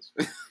goodness.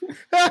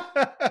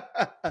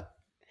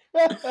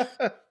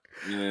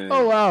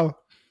 Oh wow.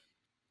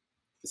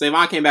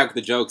 Savon came back with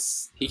the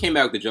jokes. He came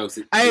back with the jokes.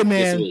 Hey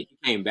man, he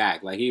came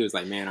back like he was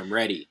like, man, I'm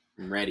ready.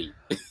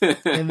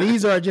 And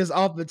these are just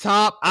off the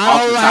top. I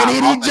don't write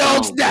any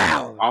jokes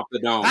down. Off the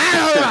dome.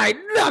 I don't write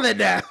nothing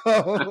down.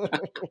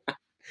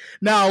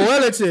 Now,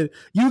 Wellington,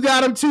 you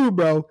got him too,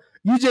 bro.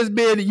 You just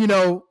been,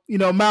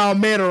 mild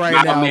manner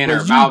right now.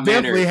 You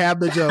definitely have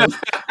the jokes.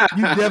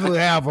 You definitely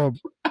have them.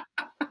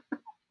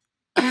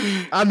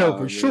 I know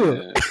for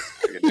sure.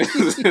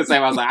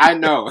 Same, I was like, I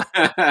know.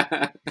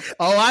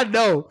 Oh, I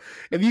know.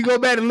 If you go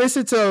back and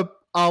listen to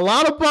a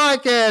lot of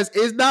podcasts,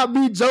 it's not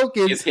me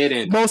joking. It's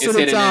hidden most of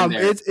the time.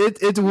 It's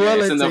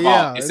Wellington. It's in the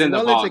vault. It's in the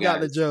vault. Wellington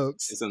got the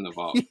jokes. It's in the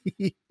vault.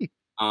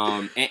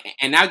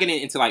 And now getting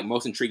into like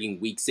most intriguing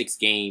Week 6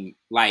 game,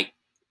 like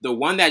the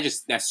one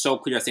that's so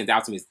clear that stands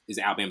out to me is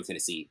Alabama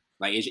Tennessee.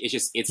 Like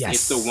it's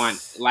the one.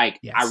 Like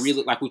I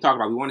really like we talked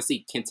about. We want to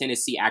see, can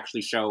Tennessee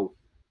actually show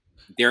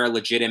they're a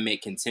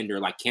legitimate contender?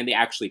 Like, can they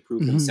actually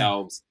prove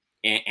themselves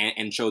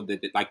and show that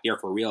like they're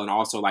for real? And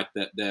also like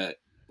the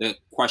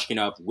question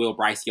of, will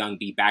Bryce Young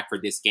be back for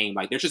this game?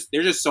 Like there's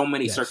just so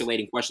many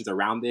circulating questions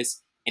around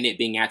this, and it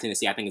being at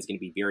Tennessee, I think is going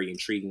to be very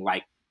intriguing.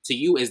 Like, to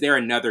you, is there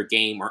another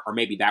game or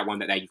maybe that one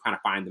that you kind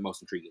of find the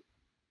most intriguing?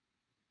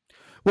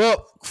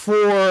 Well,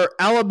 for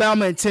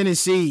Alabama and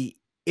Tennessee,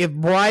 if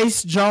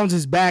Bryce Jones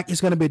is back,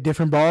 it's going to be a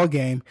different ball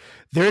game.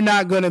 They're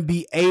not going to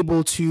be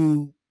able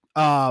to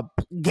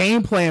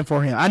game plan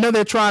for him. I know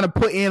they're trying to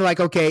put in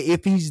like, okay,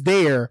 if he's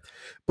there,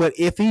 but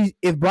if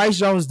Bryce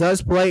Jones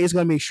does play, it's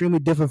going to be extremely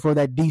different for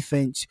that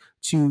defense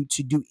to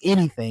do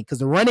anything, because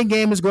the running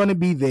game is going to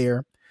be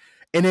there.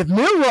 And if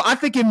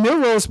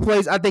Milrose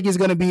plays, I think it's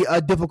going to be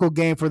a difficult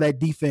game for that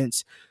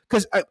defense,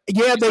 because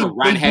they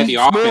run heavy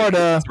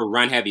offense. It's a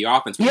run heavy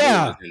offense with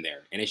Milrose in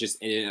there, and it's just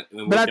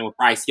with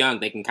Bryce Young,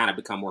 they can kind of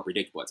become more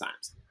predictable at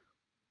times.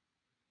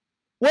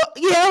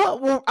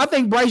 Well, I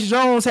think Bryce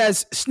Jones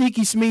has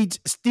sneaky speed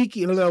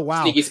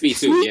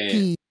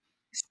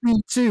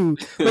too,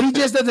 but he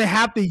just doesn't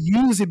have to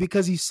use it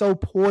because he's so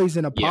poised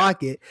in a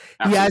pocket.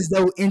 Absolutely. He has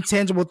those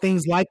intangible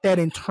things like that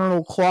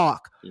internal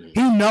clock.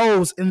 He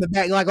knows in the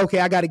back, like,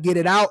 okay, I got to get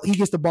it out. He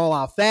gets the ball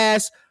out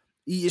fast.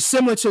 He's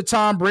similar to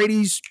Tom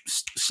Brady's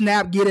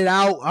snap, get it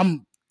out.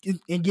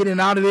 And getting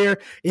out of there.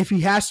 If he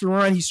has to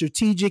run, he's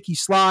strategic. He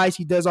slides.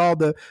 He does all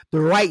the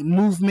right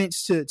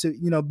movements to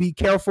be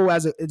careful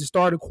as a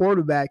starting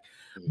quarterback.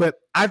 But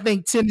I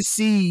think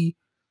Tennessee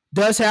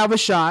does have a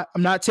shot.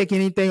 I'm not taking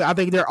anything. I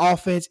think their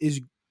offense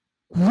is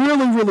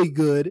really, really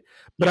good.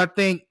 But I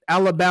think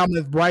Alabama,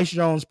 if Bryce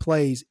Jones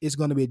plays, is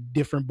going to be a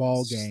different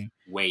ball game.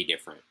 Way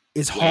different.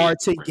 It's hard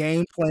to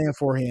game plan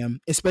for him,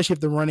 especially if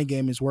the running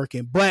game is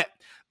working. But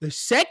The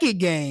second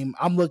game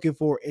I'm looking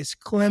for is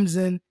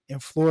Clemson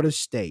and Florida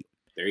State.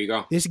 There you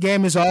go. This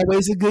game is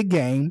always a good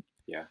game.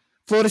 Yeah.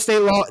 Florida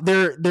State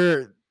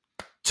they're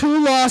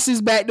 2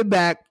 losses back to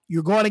back.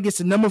 You're going against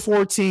the number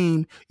 4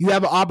 team. You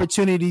have an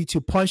opportunity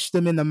to punch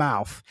them in the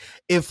mouth.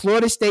 If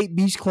Florida State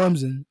beats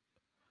Clemson,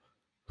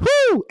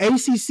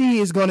 ACC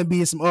is going to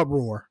be in some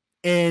uproar.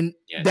 And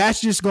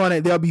that's just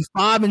they'll be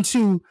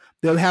 5-2.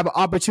 They'll have an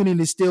opportunity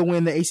to still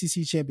win the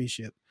ACC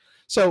championship.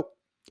 So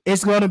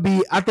it's going to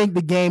be, I think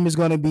the game is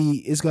going to be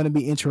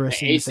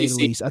interesting to say the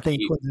least. I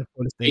think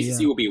Florida State,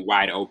 ACC will be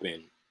wide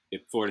open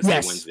if Florida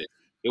State wins it.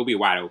 It will be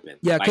wide open.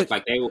 Yeah.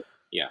 Like they will.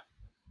 Yeah.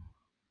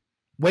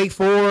 Wake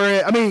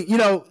Forest. I mean,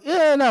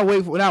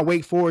 not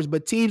Wake Forest,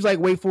 but teams like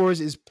Wake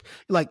Forest is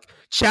like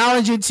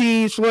challenging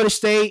teams. Florida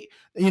State,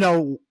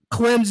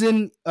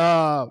 Clemson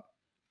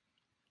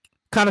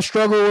kind of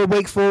struggle with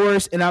Wake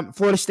Forest, and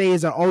Florida State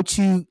is an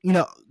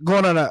 0-2,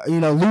 going on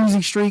a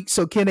losing streak.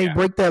 So can they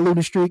break that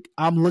losing streak?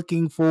 I'm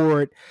looking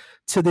forward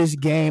to this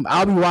game.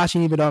 I'll be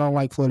watching even though I don't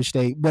like Florida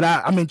State, but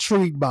I'm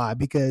intrigued by it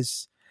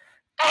because,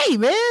 hey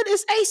man,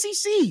 it's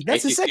ACC.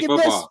 That's the second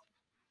football.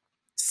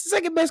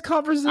 Best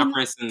conference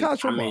in college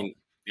football. I mean,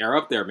 they're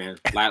up there, man.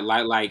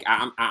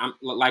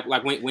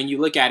 When you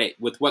look at it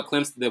with what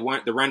Clemson, the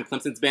run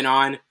Clemson's been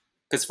on,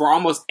 because for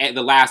almost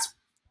the last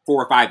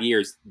 4 or 5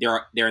 years,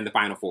 they're in the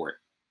Final Four.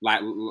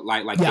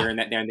 They're in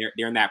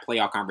that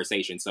playoff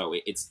conversation. So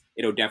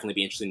it'll definitely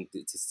be interesting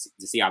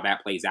to see how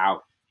that plays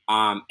out.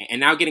 And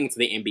now getting into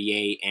the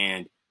NBA,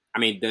 and I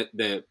mean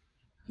the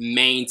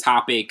main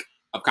topic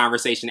of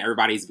conversation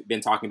everybody's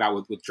been talking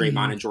about with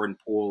Draymond and Jordan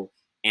Poole,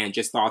 and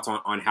just thoughts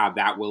on how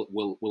that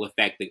will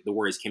affect the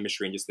Warriors'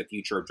 chemistry and just the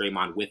future of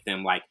Draymond with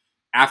them. Like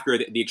after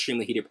the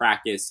extremely heated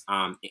practice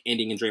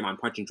ending in Draymond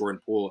punching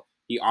Jordan Poole,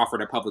 he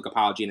offered a public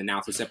apology and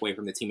announced to step away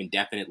from the team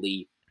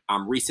indefinitely.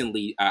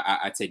 Recently,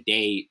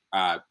 today,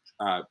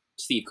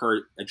 Steve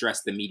Kerr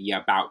addressed the media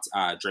about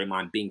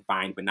Draymond being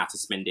fined but not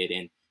suspended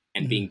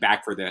and being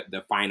back for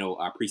the final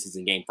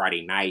preseason game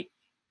Friday night.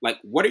 Like,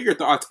 what are your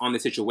thoughts on the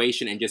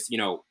situation and just,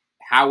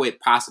 how it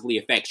possibly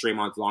affects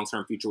Draymond's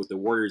long-term future with the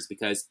Warriors?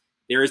 Because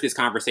there is this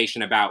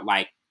conversation about,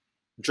 like,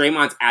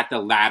 Draymond's at the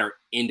latter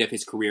end of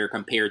his career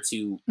compared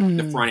to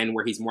the front end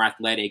where he's more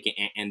athletic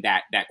and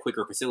that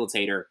quicker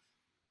facilitator.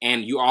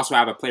 And you also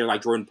have a player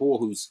like Jordan Poole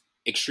who's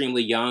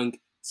extremely young,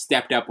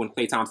 stepped up when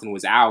Klay Thompson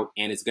was out,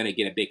 and is going to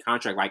get a big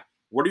contract. Like,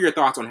 what are your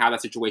thoughts on how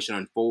that situation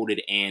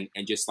unfolded and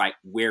just like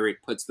where it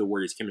puts the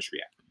Warriors' chemistry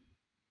at?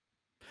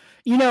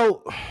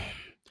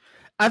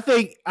 I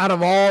think out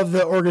of all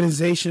the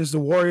organizations, the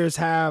Warriors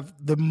have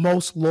the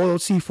most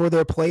loyalty for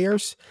their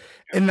players.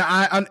 And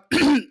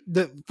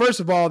first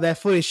of all, that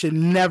footage should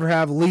never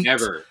have leaked.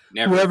 Never.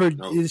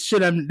 It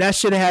should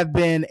have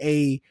been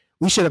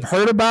we should have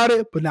heard about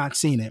it, but not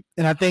seen it.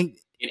 And I think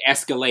it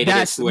escalated.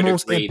 That's the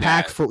most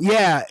impactful.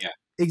 Yeah,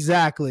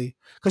 exactly.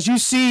 Because you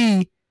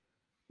see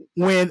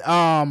when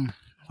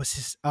what's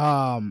his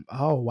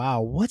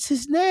what's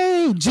his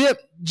name?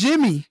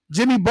 Jimmy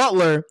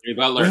Butler.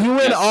 When he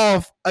went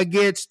off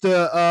against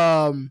the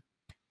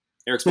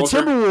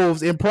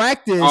Timberwolves in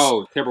practice.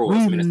 Oh,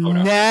 Timberwolves, we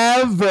Minnesota.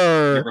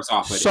 Never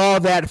saw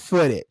that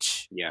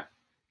footage. Yeah.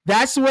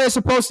 That's the way it's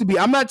supposed to be.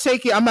 I'm not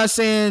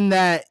saying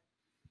that.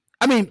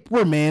 I mean,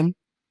 we're men.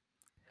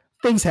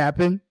 Things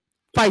happen.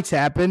 Fights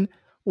happen.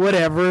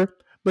 Whatever.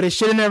 But it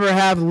should never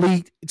have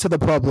leaked to the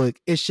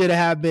public. It should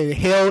have been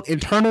held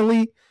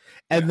internally,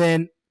 and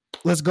then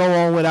let's go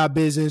on with our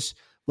business.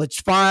 Let's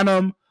find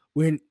them.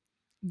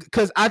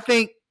 Because I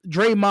think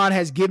Draymond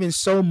has given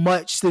so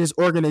much to this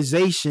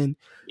organization.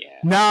 Yeah.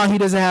 Now he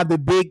doesn't have the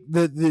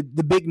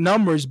big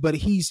numbers, but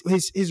his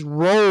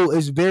role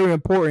is very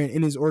important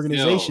in his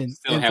organization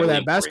still and for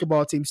that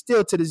basketball team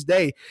still to this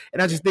day.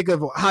 And I just think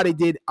of how they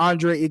did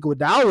Andre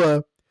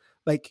Iguodala,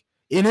 like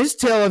in his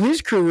tail of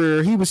his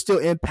career, he was still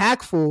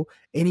impactful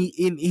and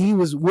he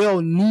was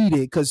well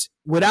needed because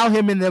without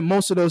him in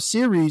most of those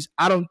series,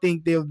 I don't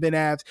think they've been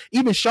as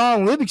even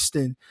Sean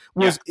Livingston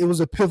it was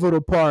a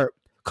pivotal part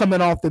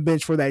coming off the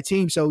bench for that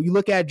team. So you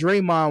look at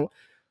Draymond,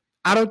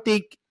 I don't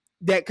think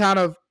that kind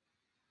of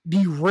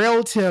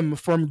derailed him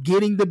from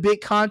getting the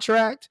big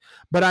contract,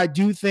 but I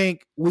do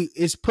think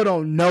it's put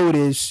on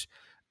notice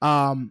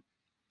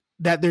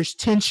that there's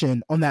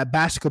tension on that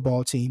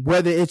basketball team,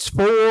 whether it's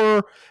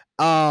for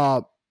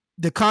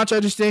the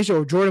contract extension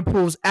or Jordan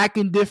Poole's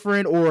acting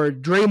different or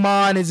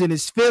Draymond is in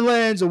his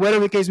feelings or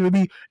whatever the case may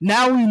be.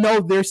 Now we know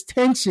there's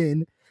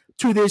tension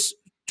to this,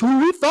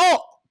 we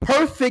thought,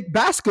 perfect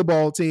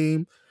basketball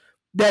team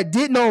that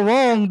did no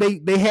wrong.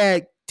 They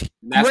had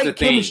great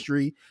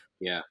chemistry.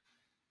 Yeah.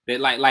 That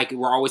like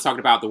we're always talking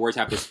about the Warriors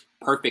have this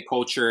perfect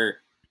culture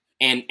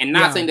and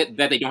not saying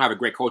that they don't have a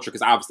great culture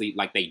because obviously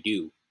like they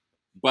do,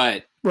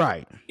 but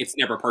it's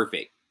never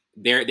perfect.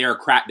 There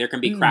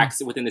can be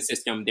cracks within the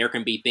system. There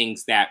can be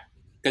things that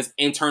because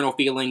internal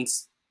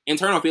feelings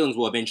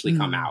will eventually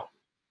come out.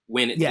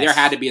 When there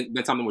had to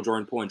been something with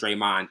Jordan Poole and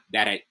Draymond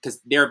because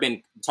there have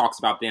been talks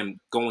about them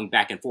going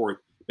back and forth,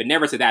 but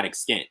never to that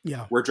extent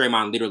where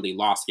Draymond literally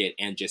lost it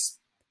and just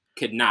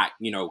could not,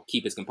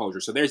 keep his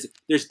composure. So there's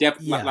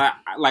definitely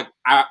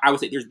I would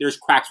say there's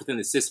cracks within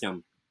the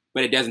system,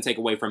 but it doesn't take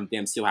away from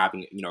them still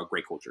having a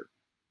great culture.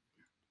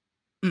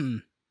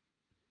 Mm.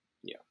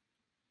 Yeah.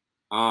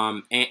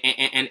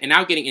 And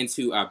now getting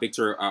into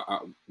Victor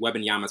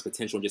Wembanyama's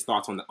potential, just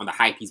thoughts on the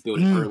hype he's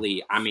building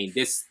early. I mean,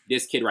 this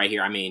kid right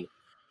here, I mean,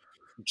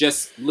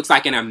 just looks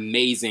like an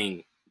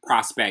amazing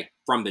prospect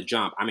from the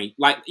jump. I mean,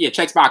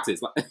 checks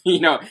boxes,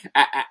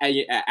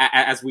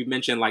 as we've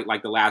mentioned,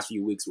 like the last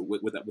few weeks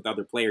with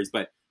other players,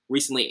 but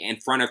recently in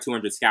front of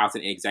 200 scouts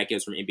and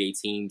executives from NBA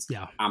teams.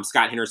 Yeah.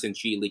 Scott Henderson's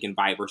G League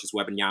invite versus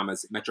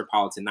Wembanyama's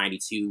Metropolitan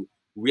 92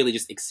 really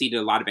just exceeded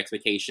a lot of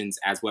expectations,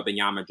 as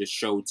Wembanyama just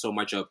showed so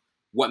much of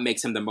what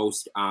makes him the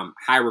most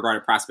high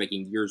regarded prospect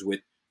in years, with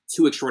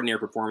 2 extraordinary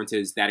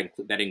performances that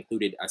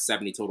included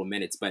 70 total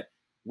minutes. But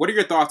what are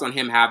your thoughts on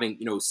him having,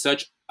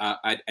 such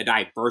a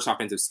diverse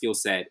offensive skill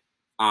set,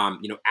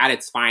 at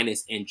its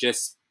finest, and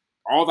just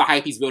all the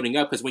hype he's building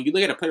up? Because when you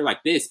look at a player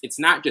like this, it's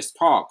not just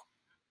talk.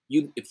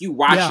 If you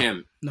watch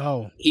him,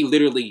 he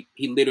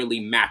literally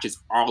matches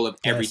all of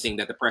everything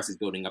that the press is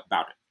building up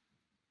about him.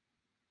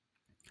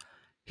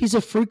 He's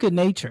a freak of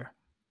nature.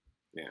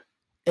 Yeah.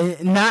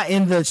 And not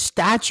in the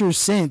stature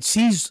sense.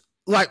 He's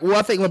like,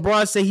 I think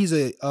LeBron said he's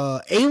a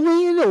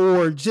alien,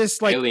 or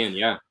just like alien.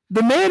 Yeah.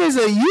 The man is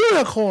a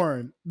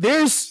unicorn.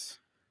 There's,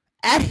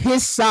 at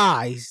his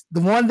size,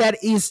 the one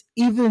that is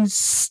even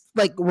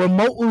like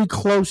remotely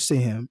close to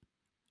him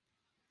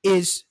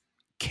is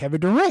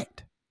Kevin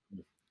Durant.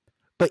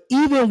 But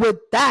even with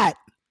that,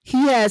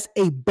 he has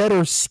a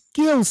better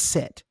skill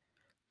set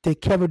than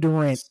Kevin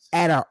Durant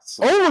at an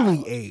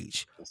early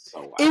age.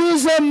 It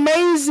is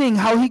amazing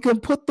how he can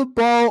put the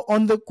ball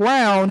on the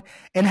ground,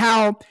 and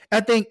how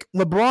I think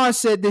LeBron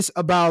said this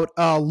about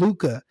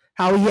Luka,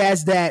 how he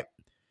has that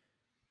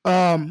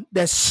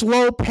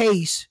slow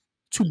pace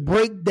to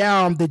break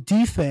down the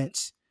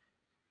defense.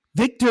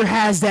 Victor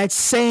has that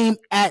same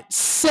at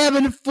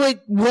 7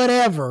 foot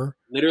whatever.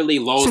 Literally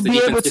lulls the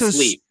defense to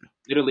sleep.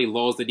 Literally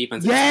lulls the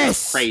defense.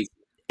 Yes, crazy.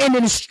 And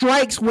then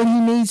strikes when he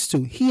needs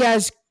to. He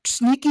has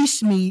sneaky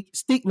speed.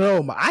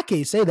 I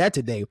can't say that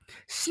today.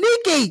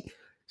 Sneaky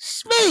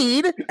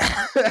speed.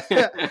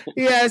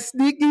 He has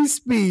sneaky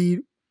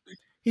speed.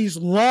 He's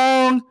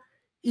long.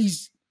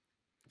 He's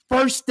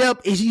first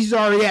step is he's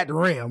already at the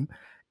rim.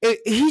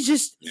 He's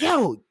just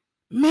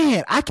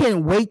man. I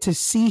can't wait to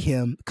see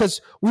him,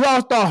 because we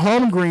all thought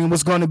Holmgren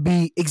was going to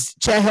be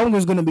Chad Holmgren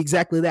was going to be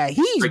exactly that.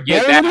 He's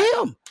better than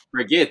him.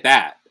 Forget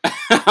that.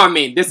 I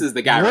mean, this is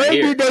the guy right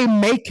here. Where did they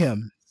make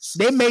him?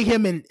 They made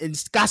him in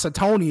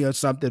Scasatoni or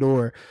something,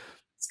 or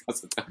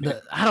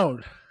I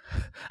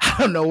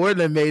don't know where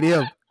they made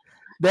him.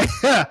 They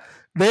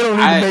don't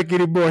even make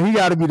any more. He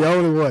got to be the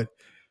only one.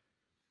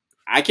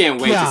 I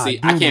can't wait to see.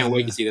 I can't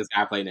wait to see this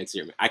guy play next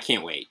year. I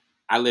can't wait.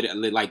 I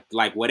literally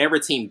like whatever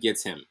team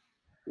gets him,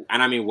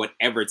 and I mean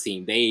whatever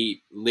team,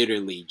 they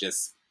literally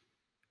just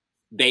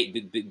they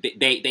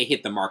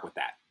hit the mark with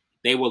that.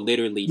 They will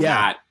literally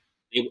not.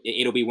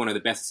 It'll be one of the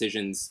best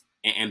decisions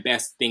and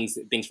best things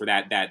for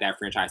that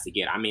franchise to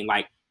get. I mean,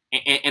 like,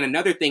 and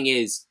another thing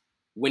is,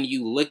 when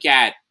you look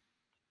at,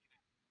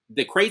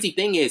 the crazy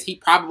thing is, he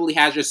probably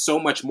has just so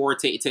much more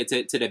to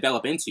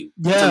develop into.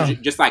 Yeah. So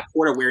just like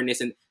court awareness,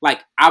 and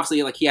like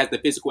obviously like he has the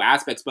physical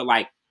aspects, but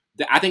like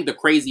I think the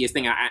craziest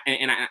thing,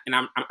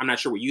 I'm not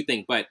sure what you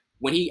think, but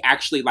when he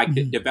actually like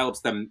develops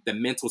the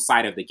mental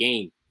side of the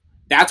game,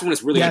 that's when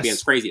it's really gonna be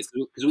as craziest.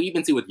 Because we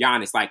even see with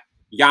Giannis, like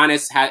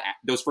Giannis had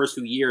those first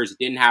few years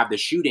didn't have the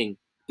shooting.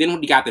 Then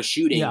when he got the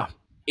shooting,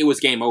 it was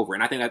game over.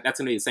 And I think that's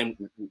going to be the same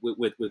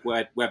with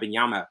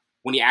Wembanyama,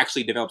 when he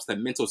actually develops the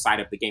mental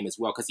side of the game as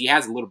well, because he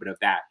has a little bit of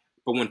that.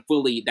 But when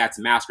fully that's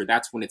mastered,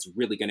 that's when it's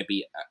really going to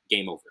be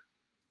game over.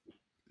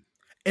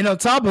 And on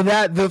top of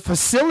that, the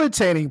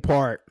facilitating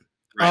part,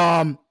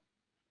 because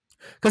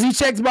he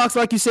checks box,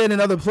 like you said, in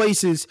other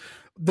places,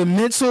 the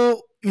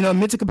mental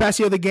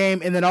capacity of the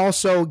game, and then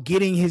also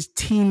getting his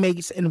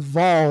teammates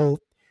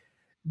involved,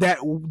 that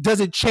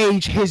doesn't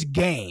change his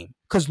game.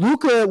 Because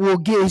Luka will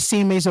get his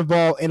teammates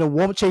involved and it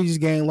won't change his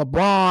game.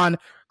 LeBron,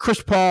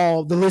 Chris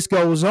Paul, the list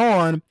goes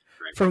on,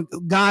 from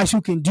guys who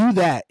can do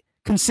that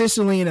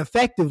consistently and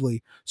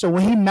effectively. So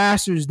when he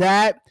masters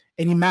that,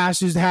 and he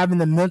masters having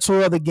the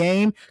mental of the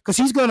game, because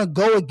he's going to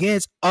go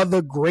against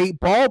other great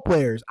ball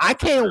players. I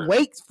can't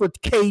wait for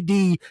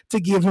KD to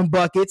give him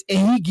buckets,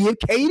 and he give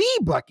KD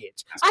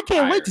buckets. I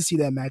can't wait to see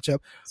that matchup.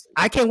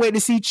 I can't wait to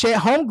see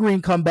Chet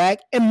Holmgren come back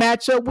and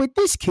match up with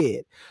this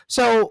kid.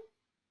 So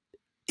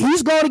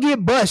he's going to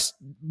get bust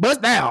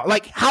down.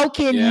 Like, how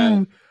can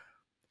you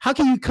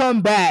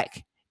come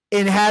back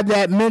and have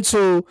that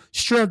mental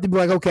strength to be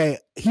like, okay,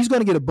 he's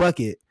going to get a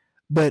bucket,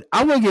 but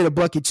I'm going to get a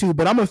bucket too,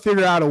 but I'm going to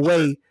figure out a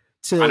way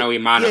to,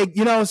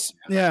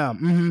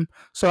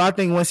 So I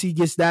think once he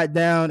gets that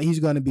down, he's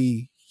going to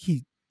be,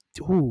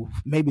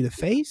 maybe the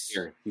face.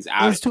 He's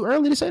out. It's too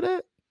early to say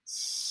that.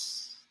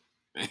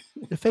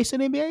 The face of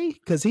the NBA,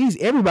 because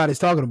everybody's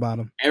talking about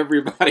him.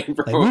 Everybody,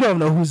 bro. Like, we don't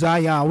know who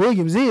Zion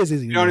Williams is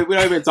he? We don't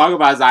even talk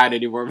about Zion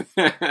anymore.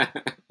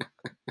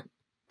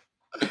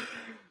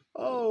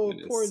 Oh,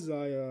 poor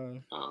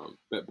Zion.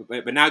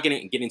 But now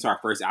getting into our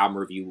first album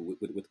review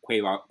with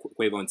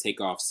Quavo and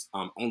Takeoff's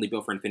Only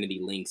Built for Infinity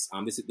links.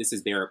 This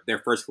is their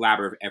first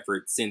collaborative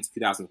effort since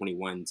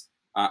 2021's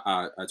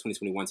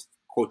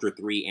Culture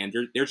 3, and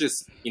there's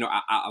just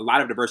a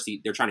lot of diversity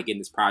they're trying to get in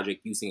this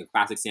project, using a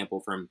classic sample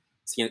from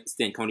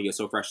Stankonia,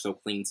 So Fresh So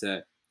Clean,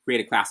 to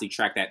create a classic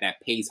track that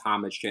pays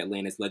homage to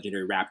Atlanta's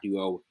legendary rap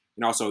duo.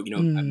 And also,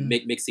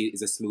 Mixie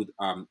is a smooth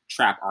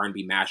trap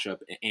R&B mashup,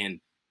 and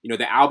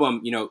the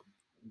album,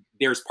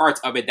 there's parts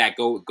of it that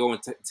go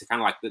into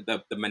kind of like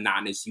the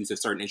monotonous use of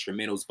certain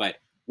instrumentals. But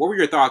what were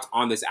your thoughts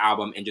on this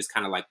album, and just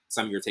kind of like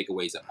some of your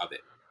takeaways of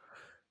it?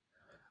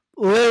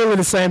 Literally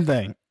the same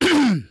thing.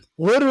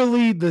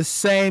 Literally the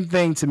same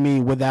thing to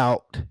me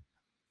without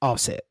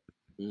Offset.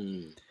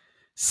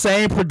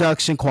 Same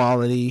production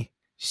quality,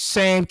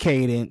 same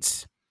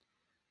cadence,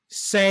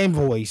 same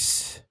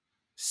voice,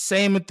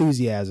 same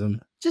enthusiasm,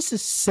 just the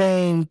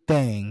same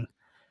thing.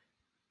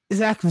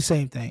 Exactly the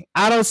same thing.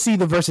 I don't see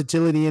the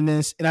versatility in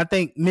this. And I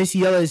think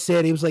Missy Elliott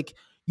said, it was like,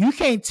 you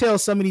can't tell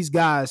some of these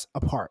guys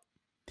apart.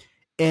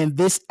 And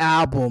this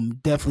album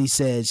definitely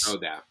says, no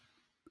doubt,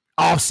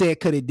 Offset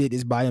could have did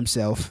this by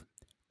himself.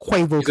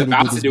 Quavo could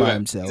have did this by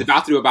himself. He's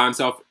about to do it by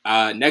himself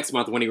next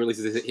month when he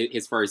releases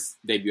his first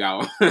debut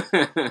album.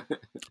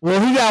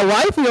 Well, he got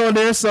Wifey on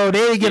there, so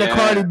they get a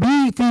Cardi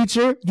B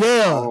feature.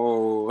 Yeah.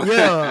 Oh.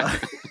 Yeah.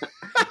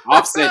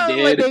 Offset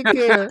did.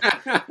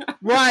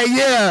 Right,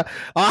 yeah.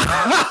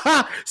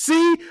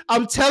 See,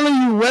 I'm telling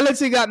you,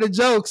 Wellington got the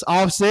jokes.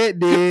 Offset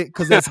did,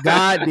 because that's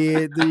God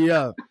did.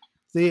 Yeah.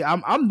 See,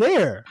 I'm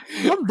there.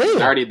 He's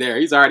already there.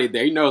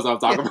 He knows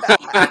what I'm talking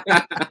about.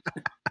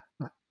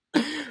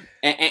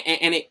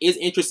 And it is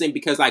interesting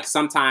because, like,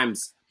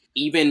 sometimes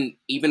even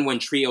when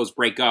trios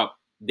break up,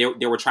 there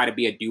will try to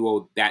be a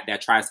duo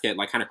that tries to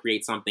like kind of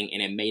create something,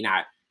 and it may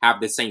not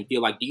have the same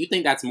feel. Like, do you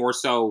think that's more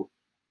so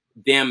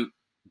them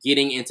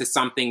getting into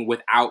something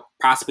without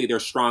possibly their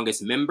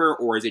strongest member,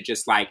 or is it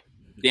just like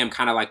them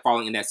kind of like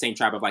falling in that same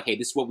trap of like, hey,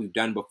 this is what we've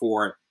done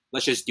before,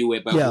 let's just do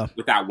it, but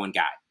without one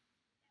guy?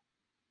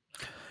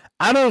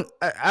 I don't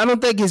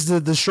think it's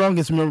the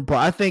strongest member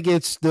part. I think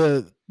it's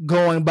the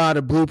going by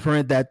the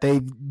blueprint that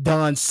they've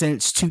done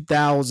since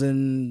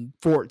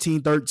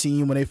 2014,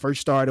 13 when they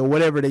first started, or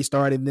whatever they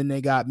started. And then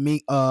they got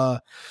Drake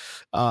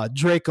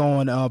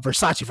on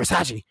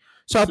Versace.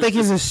 So I think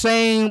it's the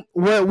same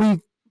what we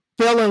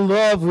fell in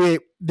love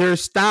with their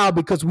style,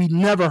 because we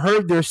never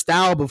heard their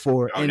style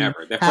before. Oh,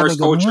 never. The first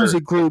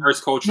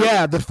culture.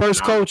 Yeah, the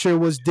first culture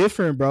was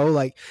different, bro.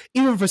 Like,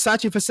 even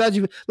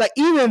Versace, like,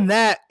 even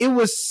that, it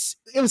was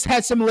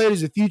had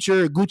similarities of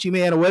Future, Gucci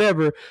Mane, or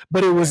whatever,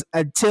 but it was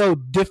a tell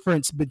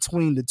difference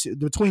between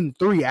the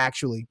three,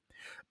 actually.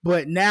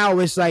 But now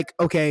it's like,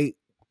 okay,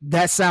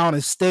 that sound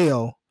is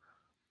stale.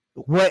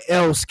 What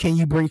else can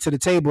you bring to the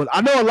table?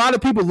 I know a lot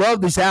of people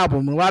love this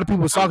album. A lot of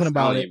people are talking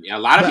about it. A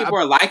lot of people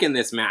are liking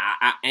this, man.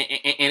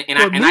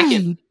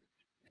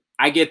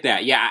 I get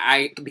that.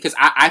 Yeah, because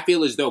I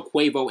feel as though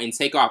Quavo and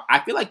Takeoff,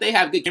 I feel like they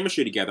have good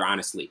chemistry together,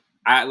 honestly.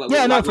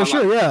 For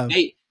sure, yeah.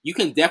 You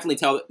can definitely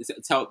tell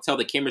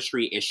the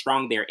chemistry is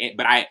strong there.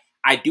 But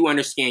I do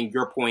understand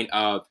your point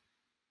of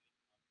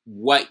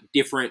what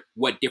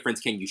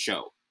difference can you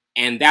show?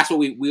 And that's what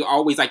we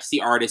always like to see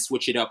artists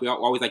switch it up. We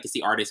always like to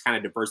see artists kind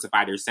of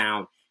diversify their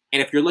sound.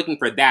 And if you're looking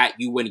for that,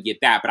 you wouldn't get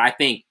that. But I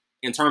think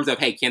in terms of,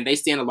 hey, can they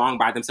stand along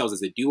by themselves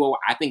as a duo?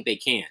 I think they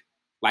can.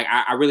 Like,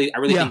 I really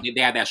think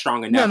they have that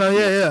strong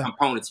enough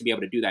component to be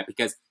able to do that,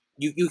 because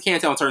you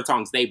can't tell in certain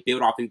songs they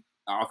build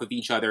off of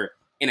each other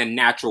in a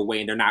natural way,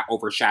 and they're not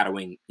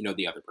overshadowing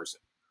the other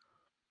person.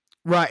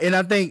 Right, and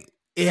I think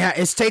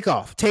it's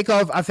Takeoff.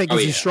 Takeoff, I think,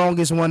 is the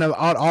strongest one of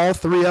all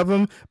three of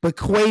them. But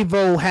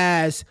Quavo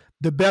has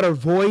the better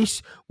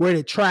voice, where it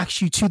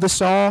attracts you to the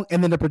song,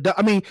 and then the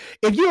production. I mean,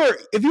 if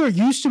you're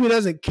used to it,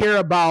 doesn't care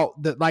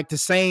about the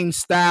same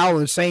style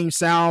or same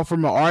sound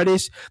from an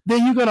artist,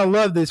 then you're gonna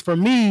love this. For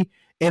me,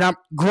 and I'm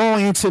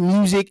growing into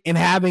music and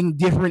having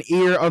different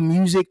ear of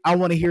music, I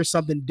want to hear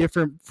something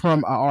different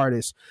from an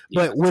artist.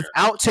 But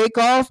without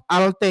Takeoff, I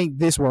don't think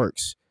this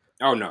works.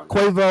 Oh no,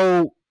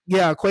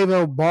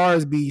 Quavo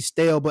bars be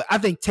stale, but I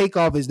think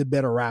Takeoff is the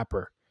better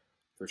rapper.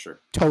 For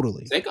sure.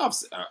 Totally.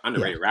 Takeoff's an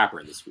underrated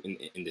rapper in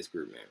this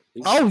group, man.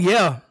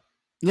 Yeah.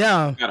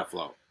 Got a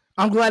flow.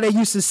 I'm glad they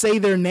used to say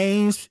their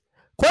names.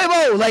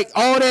 Quavo, like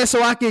all that,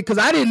 so because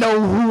I didn't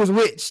know who was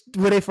which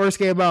when they first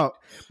came out.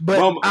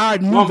 But I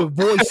knew the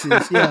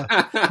voices. Yeah.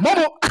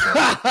 Mama.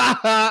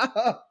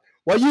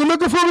 Why you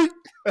looking for me?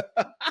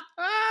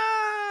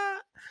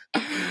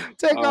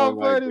 Takeoff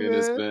funny,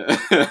 man.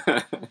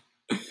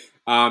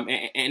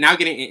 And now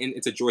getting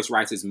into Joyce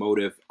Wright's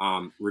Motive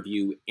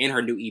review. In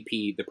her new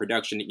EP, the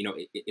production,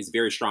 is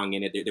very strong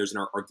in it. There's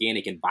an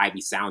organic and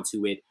vibey sound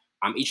to it.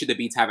 Each of the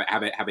beats have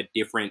a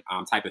different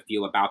type of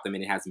feel about them,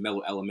 and it has mellow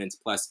elements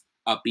plus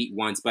upbeat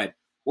ones. But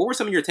what were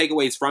some of your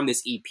takeaways from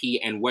this EP,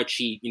 and what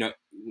she,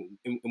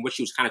 and what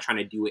she was kind of trying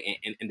to do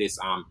in this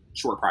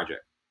short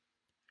project?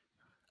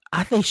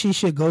 I think she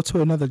should go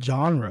to another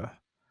genre.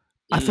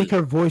 I think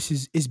her voice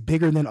is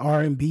bigger than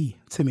R&B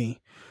to me.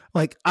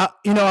 Like I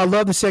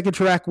love the second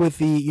track with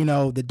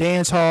the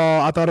dance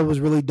hall. I thought it was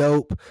really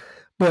dope.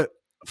 But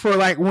for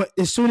like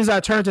as soon as I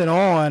turned it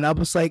on, I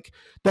was like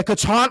the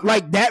Contrana,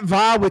 like that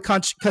vibe with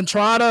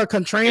Contrana,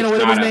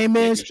 whatever his name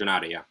is.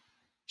 Contrana, yeah.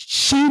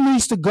 She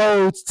needs to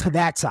go to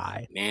that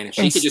side. Man, if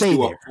she could just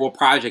do a full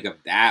project of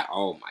that,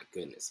 oh my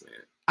goodness, man.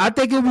 I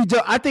think it would be.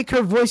 I think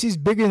her voice is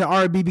bigger than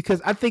R&B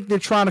because I think they're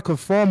trying to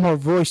conform her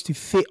voice to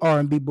fit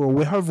R&B, but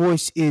where her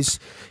voice is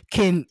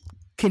can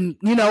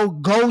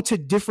go to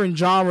different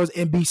genres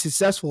and be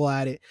successful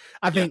at it.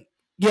 I think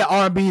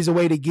R&B is a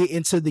way to get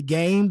into the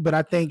game, but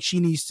I think she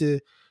needs to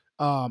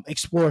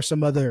explore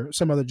some other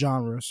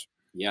genres.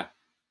 Yeah,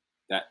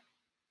 that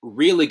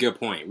really good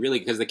point. Really,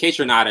 because the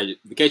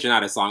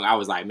Kaytranada song, I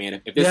was like,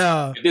 man, if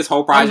this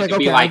whole project could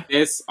be like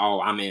this,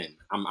 oh, I'm in.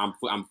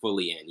 I'm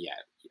fully in. Yeah.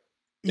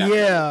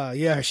 Definitely.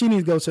 Yeah. She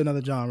needs to go to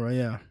another genre.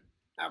 Yeah,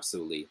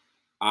 absolutely.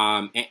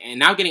 And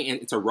now getting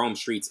into Rome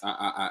Streetz,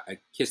 a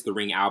Kiss the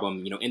Ring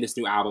album. In this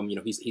new album,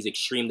 he's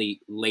extremely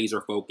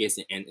laser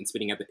focused and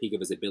spitting at the peak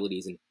of his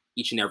abilities in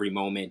each and every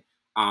moment.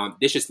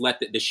 This just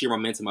let the sheer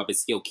momentum of his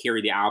skill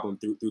carry the album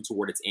through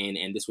toward its end.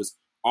 And this was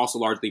also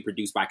largely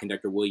produced by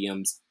Conductor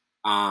Williams.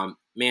 Man,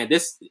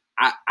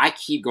 I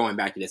keep going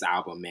back to this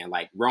album, man.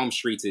 Like Rome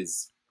Streetz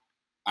is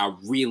a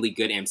really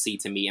good MC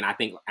to me, and I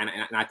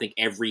think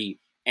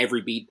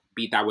every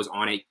beat that was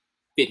on it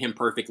fit him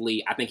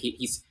perfectly. I think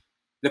he's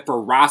the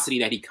ferocity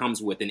that he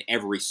comes with in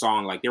every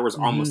song. Like there was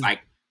almost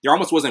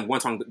wasn't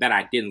one song that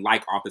I didn't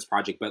like off this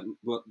project. But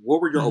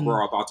what were your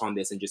overall thoughts on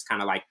this and just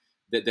kind of like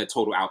the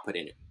total output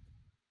in it?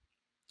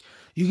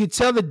 You could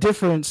tell the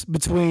difference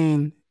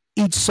between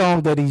each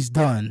song that he's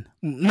done,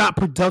 not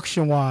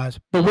production wise,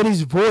 but with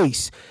his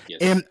voice. Yes.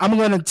 And I'm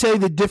going to tell you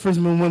the difference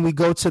when we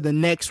go to the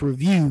next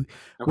review,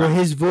 where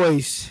his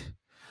voice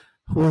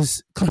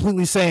was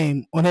completely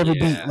same on every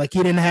beat. Like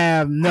he didn't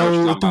have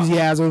no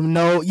enthusiasm,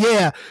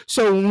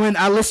 So when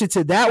I listened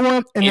to that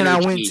one and then I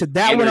went to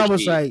that one, I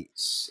was like,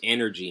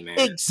 energy, man.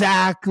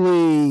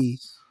 Exactly.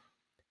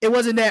 It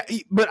wasn't that,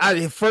 but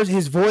at first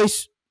his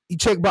voice, he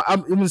checked.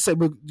 I'm going to say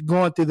we're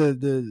going through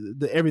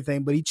the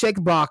everything, but he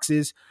checked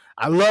boxes.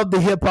 I love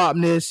the hip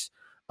hopness.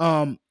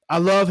 I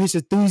love his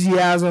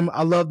enthusiasm.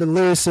 I love the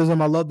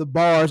lyricism. I love the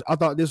bars. I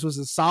thought this was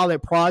a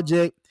solid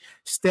project.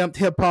 Stamped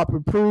hip hop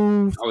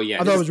approved. Oh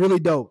yeah, I thought it was really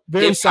dope.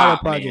 Very solid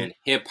project.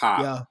 Hip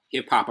hop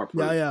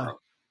approved. Yeah. Bro.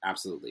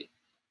 Absolutely.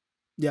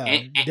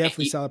 Yeah,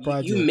 definitely solid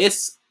project.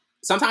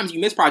 Sometimes you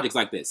miss projects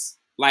like this.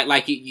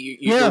 Like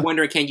you're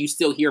wondering, can you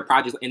still hear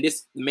projects? And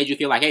this made you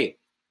feel like, hey,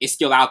 it's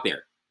still out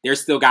there. There's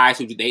still guys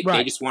who they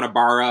just want to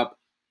bar up.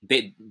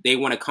 They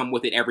want to come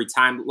with it every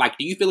time. Like,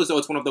 do you feel as though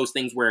it's one of those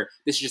things where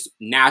this is just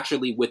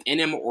naturally within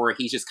him, or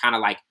he's just kind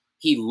of like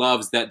he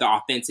loves the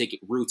authentic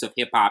roots of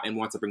hip hop and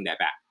wants to bring that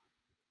back?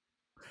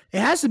 It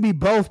has to be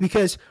both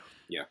because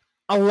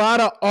a lot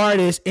of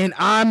artists, and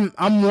I'm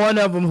one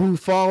of them who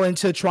fall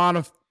into trying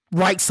to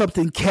write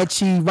something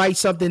catchy, write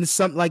something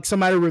like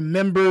somebody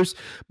remembers.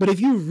 But if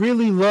you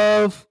really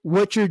love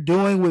what you're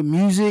doing with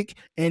music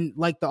and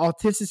like the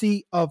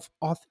authenticity of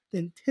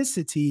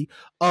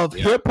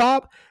hip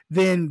hop,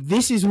 then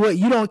this is what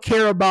you don't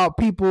care about.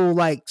 People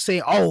like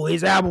saying, "Oh,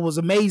 his album was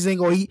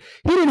amazing," or he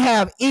didn't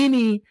have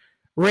any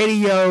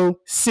radio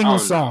single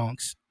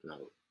songs.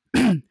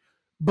 No.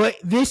 But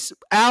this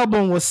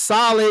album was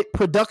solid.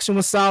 Production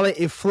was solid.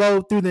 It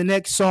flowed through the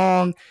next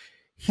song.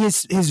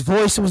 His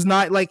voice was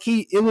not like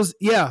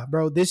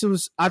bro. This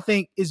was, I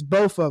think it's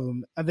both of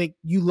them. I think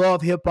you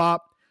love hip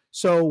hop.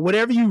 So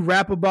whatever you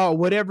rap about,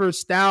 whatever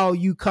style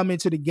you come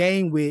into the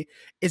game with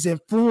is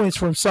influenced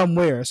from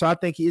somewhere. So I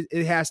think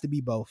it has to be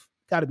both.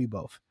 Got to be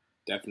both.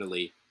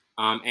 Definitely.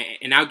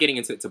 And now getting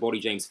into Boldy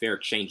James, Fair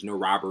Exchange, No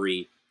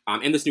Robbery.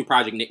 In this new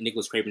project,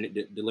 Nicholas Craven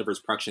delivers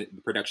production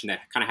that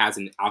kind of has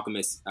an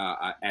Alchemist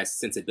as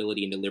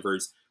sensibility and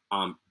delivers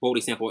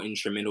Boldy sample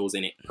instrumentals,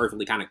 and it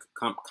perfectly kind of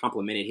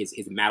complemented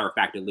his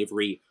matter-of-fact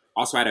delivery.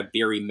 Also had a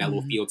very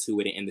mellow feel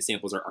to it, and the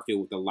samples are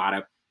filled with a lot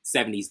of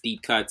 70s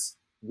deep cuts.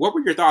 What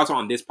were your thoughts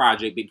on this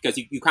project? Because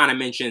you kind of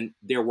mentioned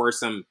there were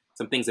some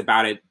things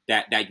about it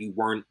that you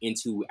weren't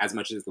into as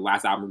much as the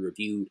last album we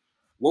reviewed.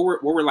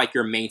 What were like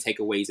your main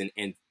takeaways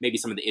and maybe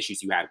some of the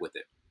issues you had with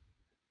it?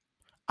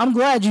 I'm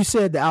glad you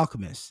said The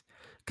Alchemist,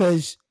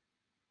 because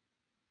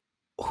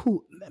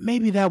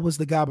maybe that was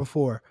the guy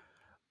before.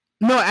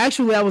 No,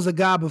 actually, that was the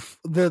guy before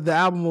the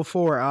album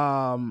before.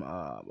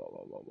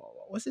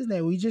 What's his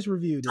name? We just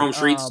reviewed it. Rome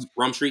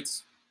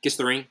Streetz, Kiss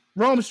the Ring.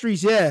 Rome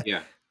Streetz,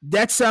 yeah.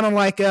 That sounded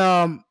like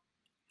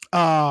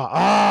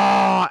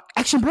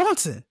Action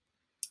Bronson.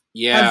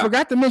 Yeah, I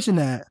forgot to mention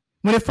that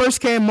when it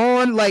first came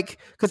on, like,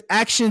 because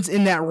Action's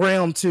in that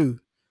realm too,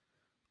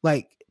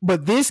 like.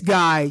 But this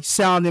guy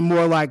sounded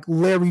more like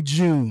Larry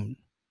June,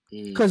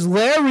 because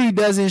Larry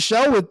doesn't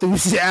show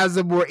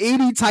enthusiasm or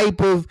any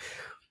type of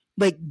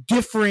like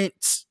different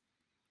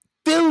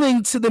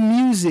feeling to the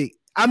music.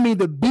 I mean,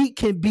 the beat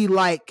can be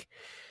like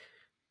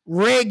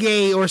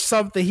reggae or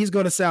something. He's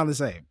going to sound the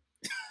same.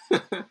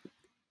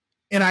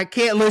 And I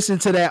can't listen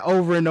to that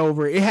over and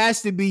over. It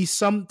has to be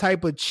some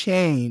type of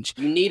change.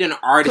 You need an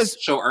artist to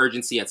show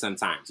urgency at some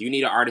times. You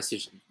need an artist to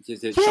show,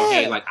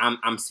 hey, like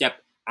I'm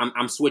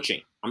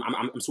switching.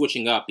 I'm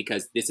switching up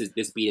because this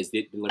beat is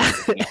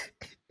delivering.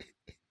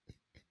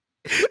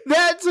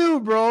 That too,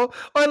 bro.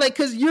 Or like,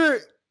 cause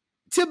you're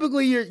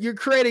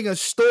creating a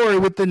story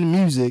within the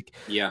music.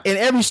 Yeah. And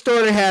every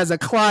story has a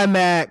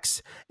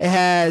climax. It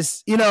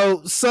has,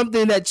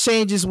 something that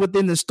changes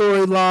within the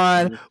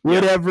storyline,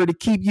 whatever, to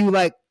keep you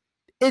like,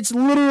 it's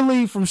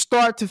literally from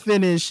start to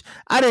finish.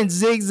 I didn't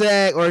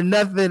zigzag or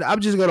nothing.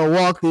 I'm just gonna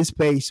walk this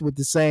pace with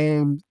the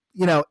same,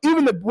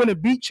 even when the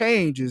beat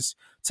changes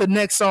to the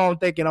next song,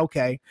 thinking,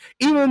 okay,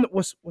 even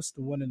what's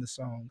the one in the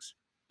songs?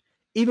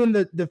 Even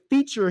the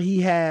feature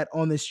he had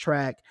on this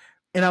track,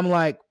 and I'm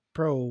like,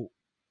 bro,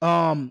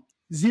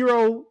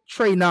 0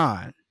 Trey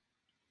 9.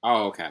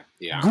 Oh, okay.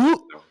 Yeah.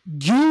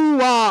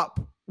 Doo-wop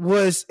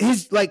was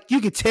his, like, you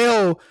could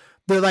tell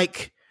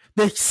the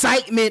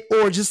excitement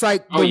or just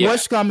like the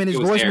rush come in his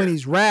voice when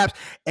he's raps,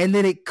 and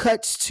then it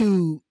cuts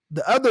to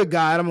the other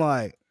guy, and I'm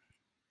like,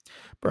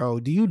 bro,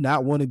 do you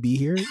not want to be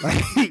here?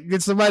 Like,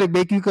 did somebody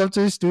make you come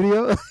to the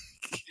studio?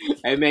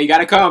 Hey man, you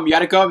gotta come,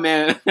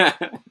 man. Do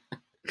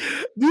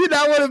you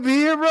not want to be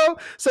here, bro?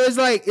 So it's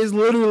like, it's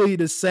literally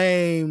the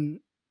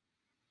same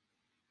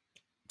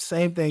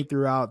thing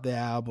throughout the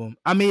album.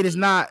 I mean, it's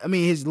not,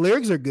 his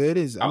lyrics are good.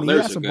 He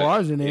has some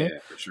bars in there. Yeah,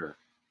 for sure.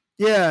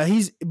 Yeah,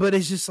 but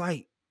it's just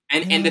like,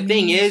 and the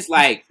thing is,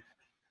 like,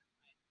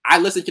 I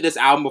listened to this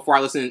album before I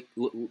listened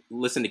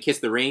to Kiss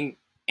the Ring,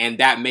 and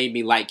that made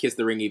me like Kiss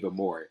the Ring even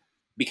more,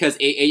 because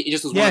it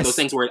just was one of those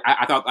things where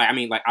I thought,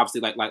 like,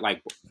 obviously,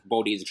 like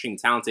Bodie is extremely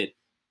talented,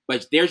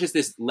 but there's just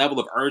this level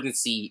of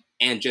urgency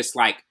and just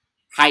like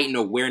heightened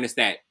awareness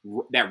that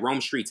Rome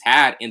Streetz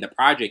had in the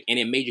project, and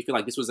it made you feel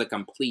like this was a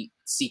complete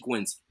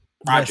sequence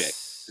project.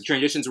 Yes. The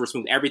transitions were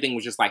smooth. Everything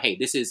was just like, hey,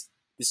 this is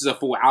a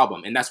full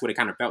album, and that's what it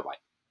kind of felt like.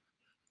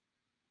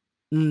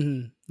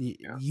 Mm-hmm.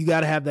 You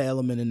got to have that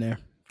element in there.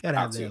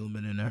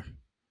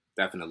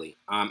 Definitely.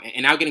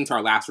 And now getting to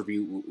our last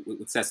review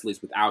with Cecily's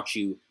Without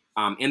You.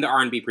 In the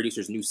R&B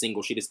producer's new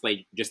single, she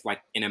displayed just like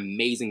an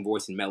amazing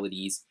voice and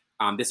melodies.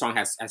 This song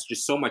has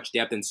just so much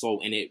depth and soul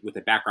in it, with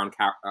the background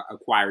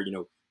choir,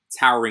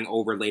 towering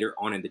over later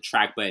on in the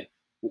track. But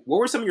what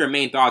were some of your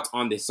main thoughts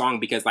on this song?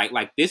 Because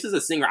like this is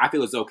a singer I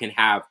feel as though can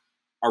have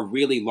a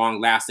really long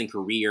lasting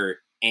career,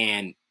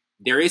 and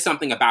there is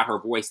something about her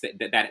voice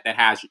that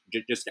has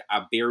just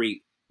a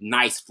very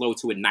nice flow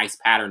to it, nice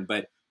pattern.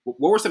 But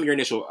what were some of your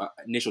initial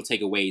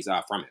takeaways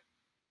from it?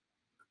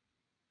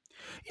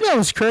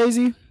 It's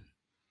crazy.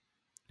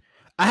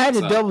 I had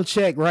to double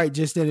check right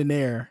just then and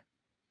there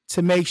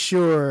to make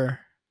sure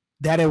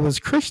that it was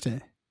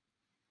Christian.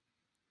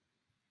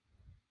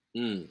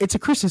 It's a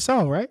Christian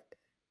song, right?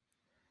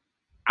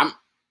 I'm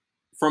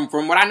from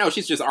what I know,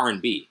 she's just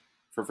R&B.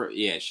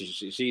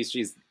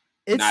 She's.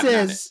 It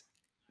says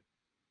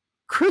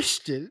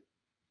Christian.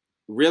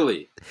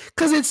 Really?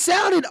 Because it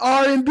sounded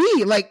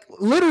R&B. Like,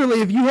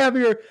 literally, if you have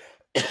your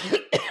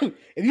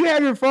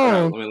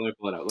phone, let me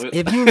pull it up.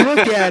 If you look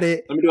at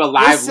it, let me do a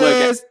live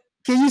look.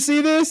 Can you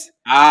see this?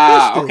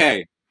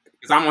 Okay.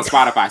 Because I'm on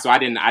Spotify, so I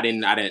didn't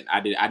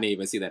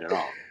even see that at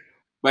all.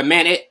 But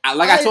man,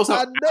 I told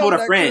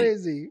a friend,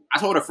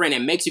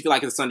 it makes you feel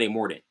like it's a Sunday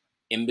morning.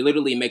 It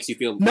literally makes you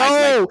feel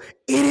it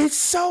is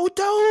so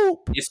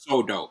dope. It's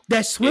so dope.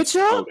 That switch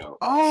up? So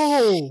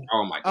oh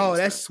my goodness. Oh,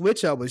 that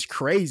switch up was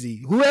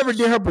crazy. Whoever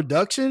did her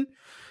production,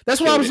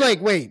 that's why I was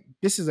like, wait,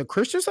 this is a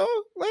Christian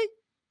song? Like,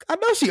 I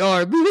know she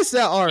R&B. This is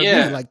that R&B.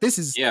 Yeah. Like, this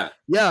is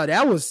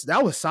that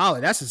was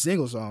solid. That's a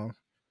single song.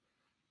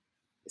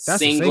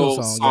 That's a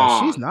single song.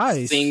 Yeah, she's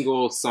nice.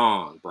 Single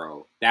song,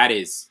 bro. That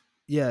is.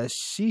 Yeah,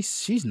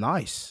 she's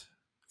nice.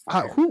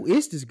 Who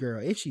is this girl?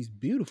 If she's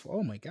beautiful,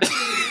 oh my god.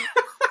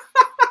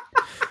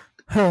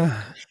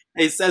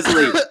 Hey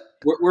Cecily,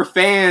 we're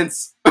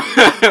fans.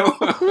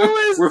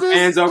 We're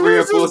fans over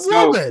here full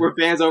scope. We're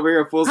fans over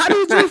here full scope.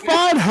 How did you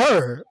find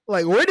her?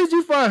 Like, where did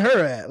you find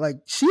her at? Like,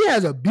 she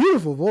has a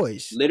beautiful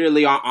voice.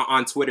 Literally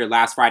on Twitter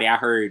last Friday, I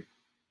heard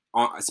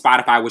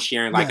Spotify was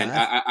sharing like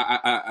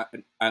a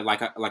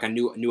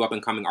new up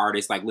and coming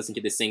artist. Like, listen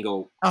to this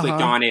single.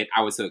 Clicked on it.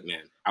 I was hooked,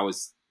 man. I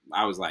was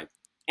like,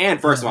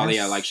 and first of all,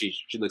 yeah, like she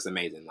looks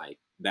amazing. Like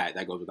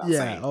that goes without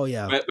saying. Oh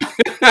yeah.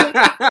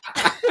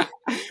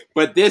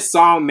 But this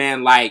song,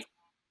 man, like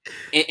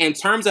in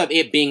terms of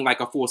it being like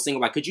a full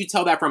single, like could you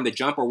tell that from the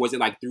jump, or was it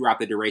like throughout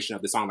the duration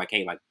of the song? Like,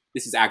 hey, like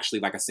this is actually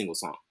like a single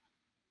song.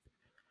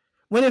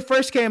 When it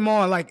first came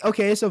on, like,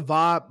 okay, it's a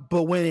vibe,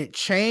 but when it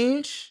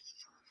changed,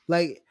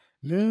 like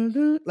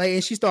and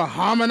she started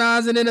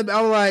harmonizing in it,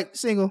 I was like,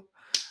 single.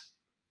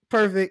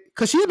 Perfect.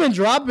 Because she's been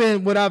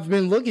dropping, what I've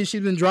been looking,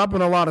 she's been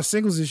dropping a lot of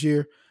singles this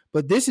year.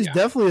 But this is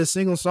definitely a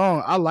single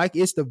song. I like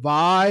it's the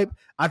vibe.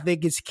 I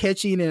think it's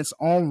catchy in its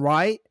own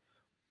right.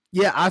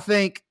 Yeah, I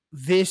think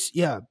this,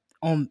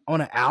 on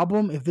an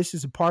album, if this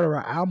is a part of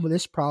our album,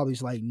 this probably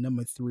is like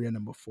number 3 or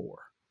number 4.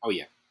 Oh,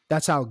 yeah.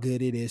 That's how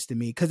good it is to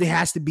me, because it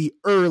has to be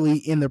early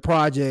in the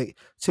project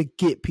to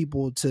get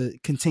people to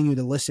continue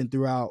to listen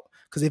throughout.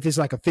 Because if it's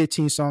like a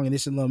 15 song and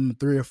it's a number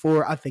 3 or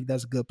 4, I think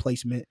that's a good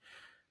placement.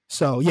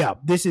 So yeah,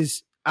 this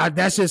is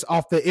that's just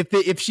off the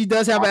if she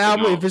does have an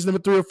album, if it's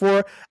number 3 or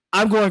 4,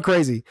 I'm going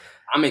crazy.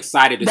 I'm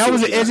excited to see. That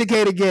was an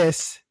educated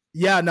guess.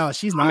 Yeah, no,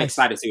 she's nice. I'm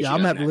excited to see. Yeah, I'm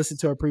gonna have to listen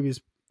to her previous.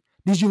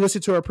 Did you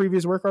listen to her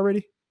previous work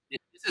already?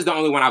 This is the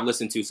only one I've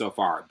listened to so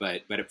far,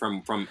 but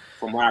from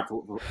what I've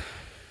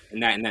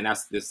and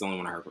that's this is the only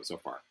one I heard so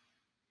far.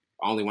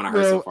 Only one I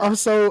heard so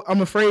far. I'm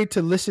afraid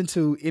to listen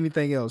to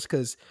anything else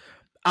because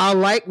I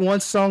like one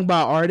song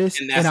by artist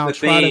and I'll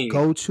try to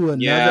go to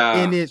another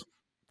and it's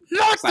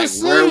not the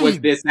same. Where was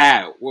this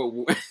at?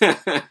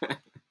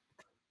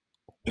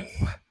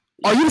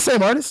 Are you the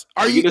same artist?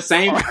 Are you the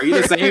same? Are you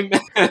the same?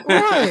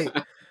 Right.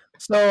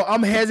 So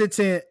I'm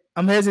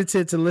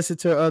hesitant to listen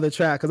to her other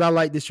track because I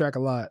like this track a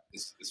lot.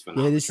 It's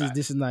phenomenal. Yeah,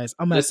 this is nice.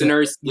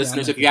 Listeners,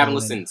 if you haven't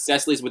listened,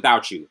 Cecily's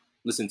Without You,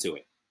 listen to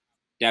it.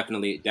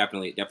 Definitely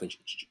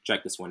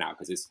check this one out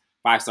because it's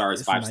 5 stars.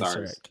 It's 5 stars.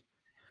 Track.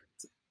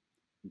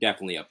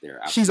 Definitely up there.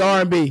 Absolutely. She's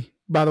R&B,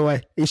 by the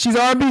way. She's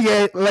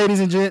R&B, ladies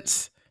and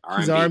gents.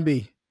 She's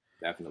R&B.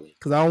 Definitely.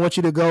 Because I don't want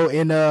you to go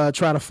and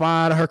try to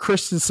find her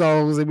Christian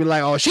songs and be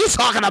like, oh, she's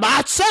talking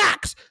about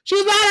sex.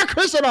 She's not a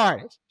Christian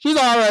artist. She's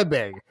R&B.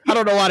 I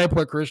don't know why they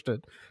put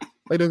Christian.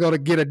 Like they're going to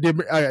get a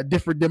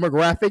different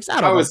demographics.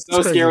 I was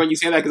so scared when you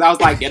said that because I was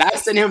like, did I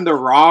send him the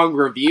wrong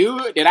review?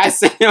 Did I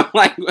send him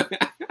like...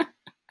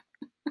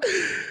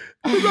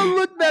 I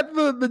looked at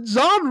the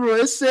genre,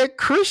 it said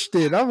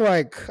Christian. I'm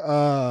like,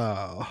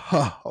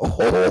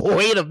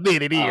 wait a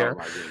minute here.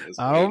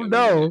 I don't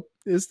know.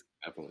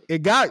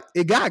 It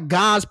got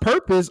God's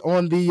purpose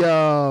on the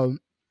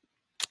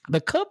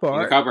cover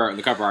art.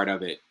 The cover art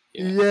of it.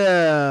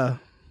 Yeah.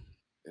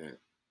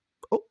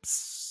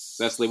 Oops.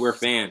 Cecily, we're a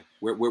fan.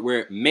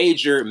 We're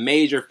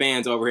major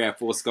fans over here at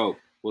Full Scope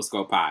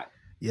Pod.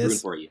 Yes. Rooting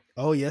for you.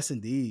 Oh yes,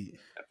 indeed.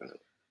 Definitely.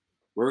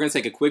 We're gonna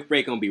take a quick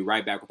break and we'll be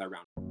right back with our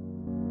round.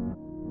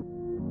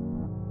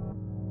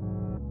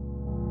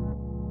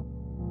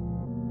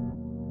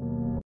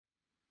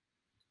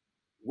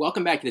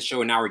 Welcome back to the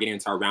show, and now we're getting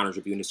into our Rounders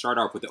review. And to start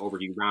off with the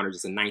overview, Rounders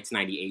is a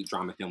 1998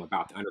 drama film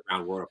about the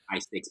underground world of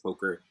high-stakes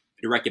poker,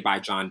 directed by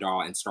John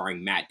Dahl and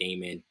starring Matt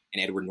Damon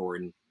and Edward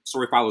Norton. The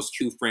story follows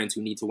 2 friends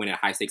who need to win at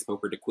high-stakes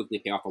poker to quickly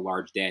pay off a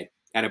large debt.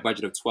 At a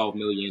budget of $12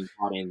 million,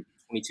 brought in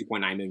 $22.9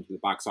 million to the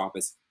box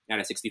office, and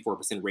had a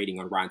 64% rating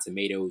on Rotten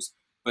Tomatoes.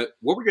 But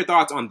what were your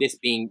thoughts on this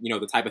being,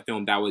 the type of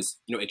film that was,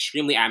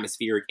 extremely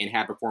atmospheric and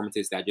had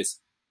performances that just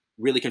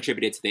really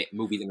contributed to the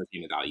movie's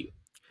entertainment value?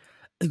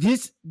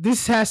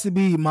 This has to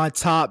be my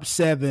top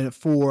 7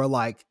 for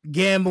like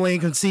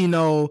gambling,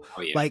 casino,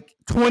 like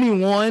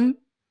 21.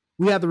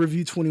 We have to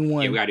review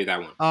 21. Yeah, we gotta do that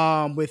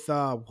one. With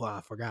I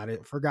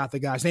forgot the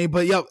guy's name,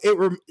 but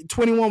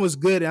 21 was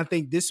good, and I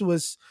think this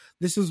was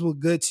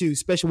good too,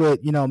 especially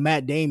with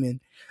Matt Damon,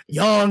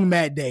 young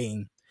Matt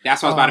Damon.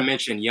 That's what I was about to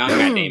mention, young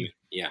Matt Damon.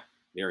 Yeah,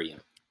 very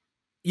young.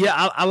 Yeah,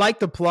 I like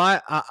the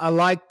plot. I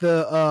like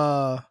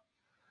the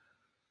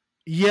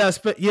Yes,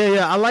 but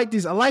yeah. I like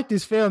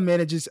this film, man.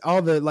 It just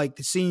all the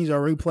the scenes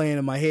are replaying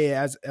in my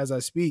head as I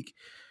speak.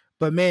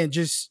 But man,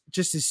 just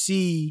to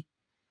see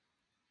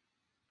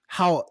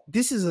how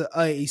this is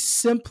a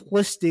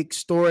simplistic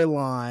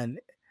storyline,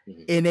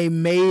 and they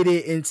made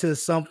it into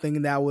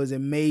something that was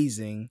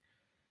amazing,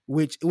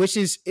 which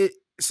is it.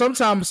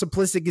 Sometimes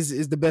simplistic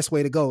is the best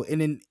way to go.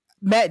 And then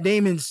Matt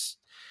Damon's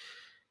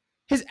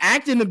his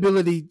acting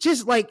ability,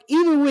 just like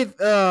even with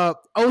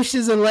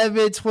Ocean's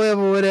 11, 12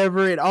 or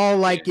whatever, and all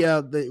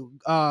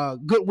the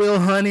Good Will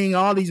Hunting,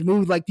 all these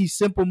movies, like these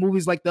simple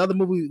movies, like the other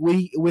movie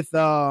with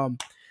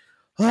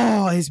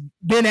his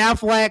Ben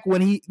Affleck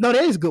that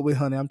is Good Will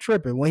Hunting. I'm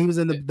tripping when he was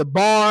in the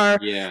bar,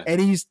 and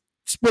he's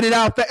spit it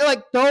out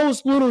like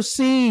those little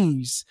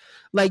scenes,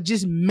 like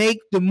just make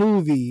the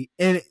movie.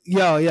 And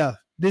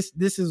This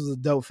is a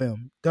dope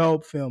film.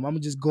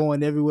 I'm just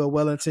going everywhere,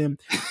 Wellington.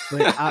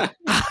 But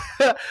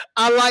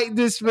I like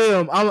this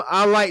film.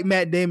 I like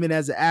Matt Damon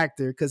as an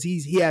actor because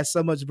he has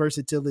so much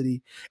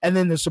versatility. And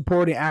then the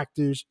supporting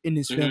actors in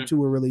this film too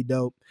were really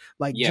dope.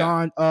 Like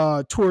John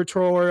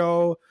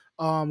Turturro,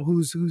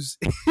 who's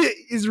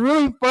is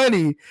really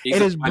funny,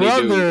 and his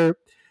brother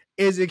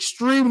is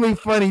extremely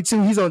funny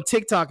too. He's on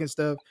TikTok and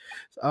stuff.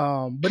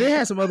 But it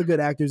has some other good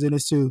actors in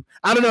this too.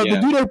 I don't know.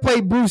 The dude that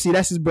played Brucey,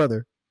 that's his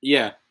brother.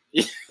 Yeah.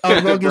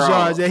 Logan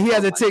Charles, and he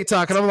has a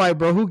TikTok, and I'm like,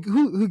 bro,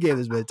 who gave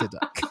this man a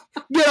TikTok?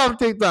 Get off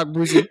TikTok,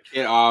 Brucey.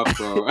 Get off,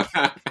 bro.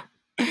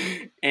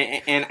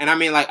 and I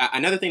mean, like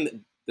another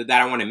thing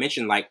that I want to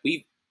mention, like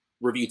we've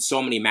reviewed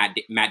so many Matt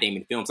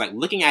Damon films, like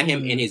looking at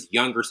him in his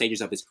younger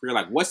stages of his career,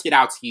 like what stood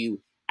out to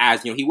you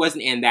as he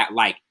wasn't in that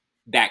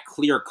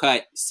clear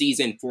cut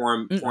season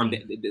form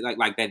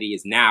like that he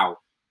is now,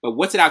 but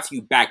what stood out to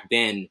you back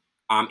then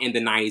in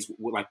the 90s,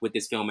 like with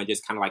this film and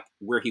just kind of like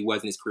where he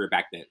was in his career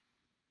back then?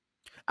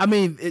 I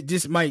mean, it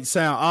just might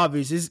sound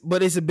obvious,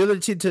 but his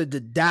ability to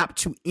adapt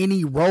to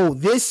any role.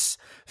 This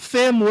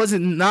film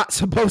wasn't not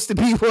supposed to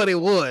be what it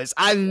was.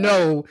 I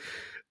know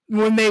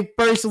when they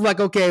first was like,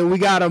 okay, we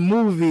got a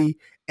movie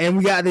and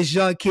we got this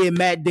young kid,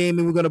 Matt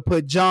Damon. We're gonna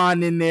put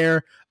John in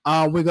there.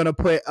 We're gonna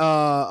put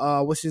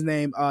what's his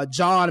name?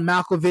 John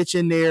Malkovich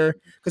in there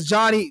because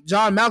John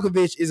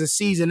Malkovich is a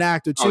seasoned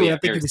actor too. And I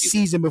think he was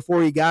seasoned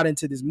before he got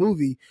into this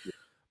movie.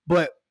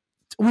 But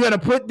we're gonna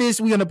put this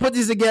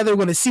together. We're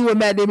gonna see what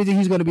Matt Damon did.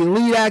 He's gonna be a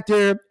lead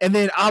actor, and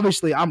then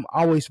obviously I'm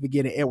always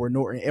forgetting Edward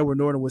Norton. Edward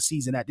Norton was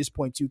seasoned at this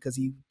point too because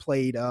he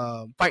played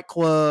Fight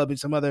Club and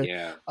some other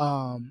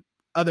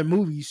other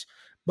movies.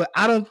 But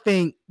I don't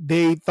think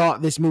they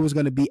thought this movie was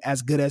going to be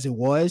as good as it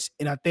was.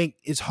 And I think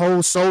it's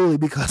whole solely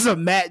because of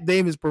Matt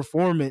Damon's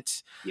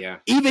performance. Yeah.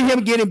 Even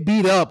him getting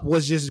beat up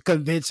was just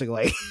convincing.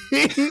 Like,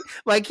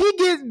 like he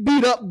gets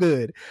beat up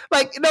good.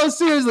 Like, no,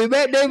 seriously,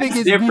 Matt Damon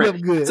gets beat up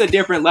good. It's a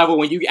different level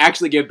when you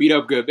actually get beat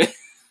up good. He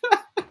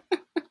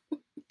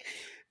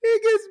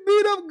gets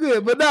beat up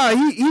good. But no,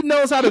 he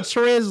knows how to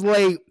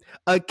translate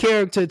a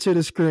character to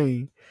the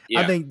screen.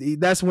 Yeah. I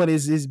think that's one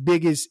of his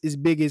biggest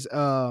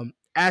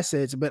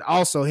assets, but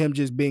also him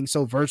just being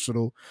so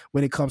versatile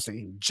when it comes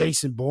to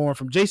Jason Bourne,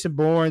 from Jason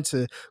Bourne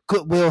to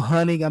Good Will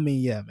Hunting. I mean,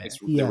 yeah, man,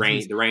 the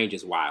range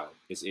is wild.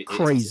 It's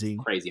crazy,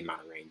 it's a crazy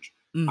amount of range.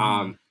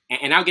 Mm-hmm.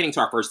 And now getting to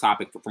our first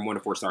topic, from 1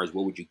 to 4 stars,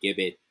 what would you give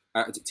it?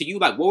 To you,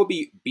 like, what would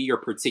be your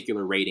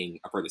particular rating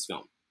for this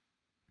film?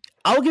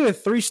 I would give it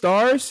 3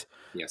 stars.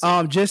 Yes.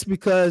 Just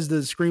because the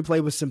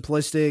screenplay was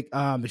simplistic,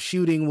 the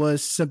shooting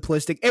was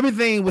simplistic,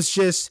 everything was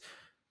just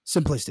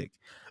simplistic.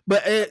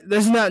 But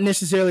that's not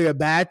necessarily a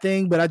bad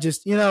thing. But I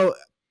just,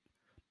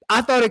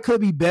 I thought it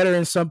could be better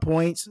in some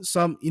points.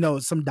 Some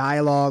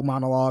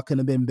monologue could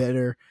have been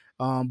better.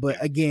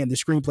 But again, the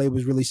screenplay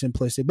was really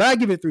simplistic. But I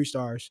give it 3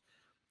 stars.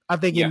 I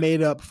think it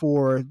made up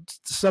for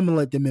some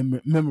of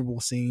the memorable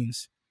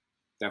scenes.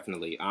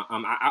 Definitely.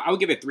 I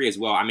would give it 3 as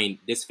well. I mean,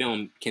 this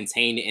film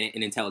contained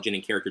an intelligent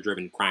and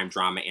character-driven crime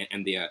drama,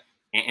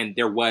 and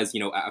there was,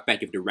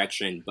 effective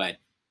direction, but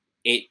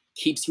it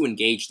keeps you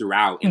engaged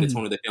throughout, and the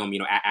tone of the film,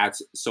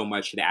 adds so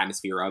much to the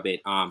atmosphere of it.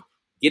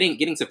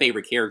 Getting to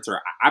favorite character,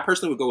 I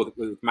personally would go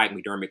with Mike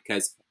McDermott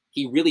because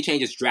he really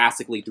changes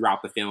drastically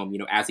throughout the film,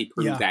 as he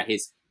proves that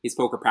his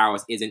poker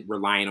prowess isn't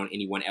relying on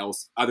anyone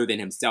else other than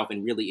himself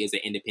and really is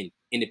an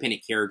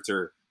independent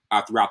character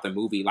throughout the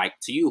movie. Like,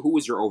 to you, who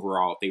was your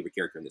overall favorite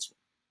character in this one?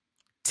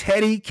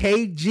 Teddy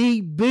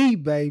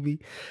KGB, baby.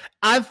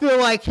 I feel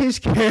like his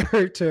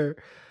character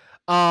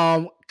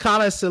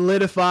kind of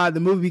solidified the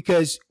movie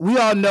because we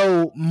all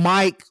know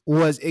Mike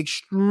was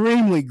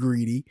extremely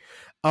greedy.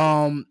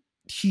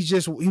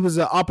 He was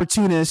an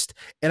opportunist,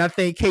 and I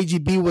think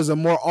KGB was a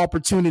more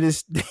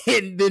opportunist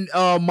than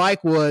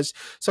Mike was.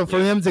 So for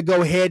him to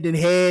go head to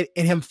head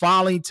and him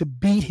finally to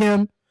beat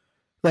him,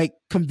 like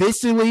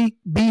convincingly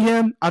beat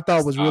him, I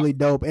thought was really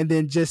dope. And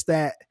then just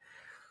that,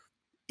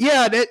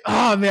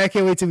 oh man, I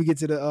can't wait till we get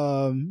to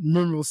the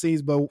memorable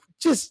scenes. But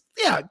just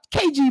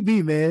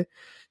KGB, man.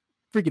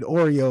 Freaking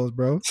Oreos,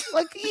 bro.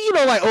 Like,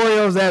 like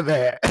Oreos that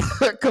bad.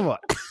 Come on.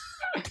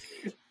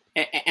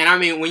 And I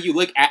mean, when you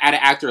look at an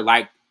actor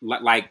like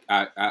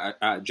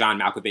John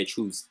Malkovich,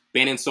 who's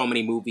been in so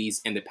many movies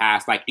in the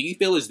past, like, do you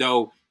feel as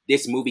though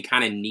this movie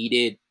kind of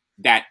needed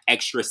that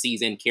extra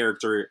seasoned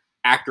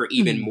actor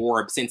even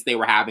more, since they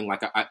were having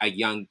like a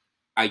young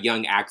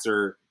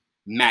actor,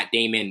 Matt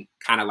Damon,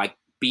 kind of like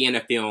be in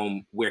a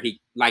film where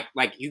he like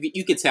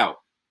you could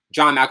tell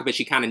John Malkovich,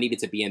 he kind of needed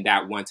to be in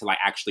that one to like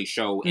actually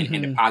show and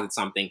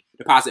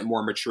deposit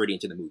more maturity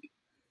into the movie.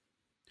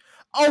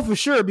 Oh, for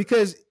sure,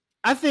 because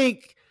I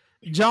think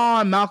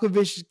John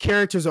Malkovich's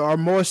characters are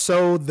more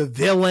so the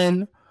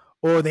villain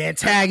or the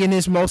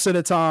antagonist most of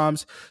the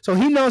times. So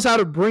he knows how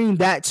to bring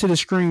that to the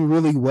screen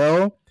really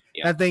well.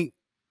 Yeah. I think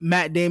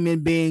Matt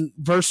Damon being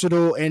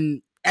versatile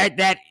and at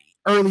that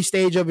early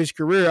stage of his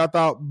career, I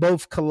thought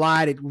both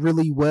collided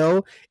really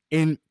well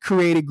and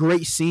created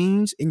great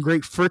scenes and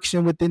great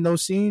friction within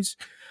those scenes.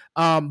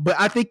 But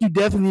I think you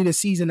definitely need a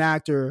seasoned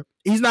actor.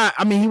 He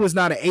was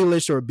not an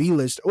A-list or a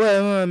B-list.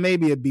 Well,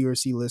 maybe a B or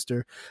C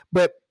lister,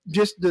 but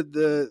just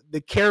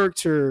the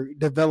character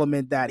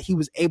development that he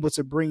was able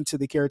to bring to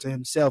the character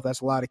himself. That's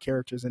a lot of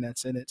characters in that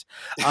sentence.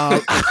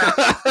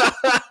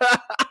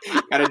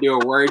 Gotta do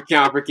a word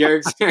count for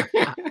character.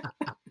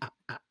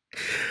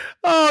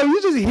 Oh,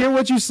 you just hear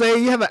what you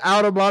say. You have an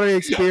out-of-body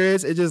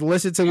experience and just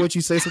listen to what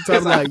you say.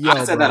 Sometimes like, yo,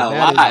 I said that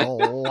is a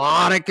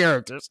lot of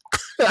characters.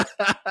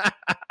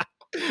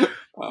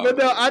 But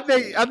no, I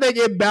think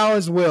it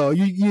balanced well.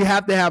 You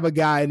have to have a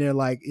guy in there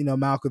like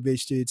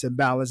Malkovich to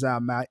balance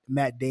out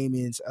Matt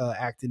Damon's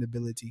acting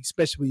ability,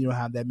 especially when you don't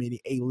have that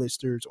many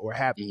A-listers or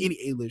have any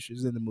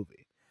A-listers in the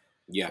movie.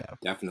 Yeah,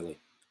 definitely.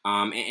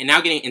 And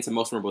now getting into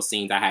most memorable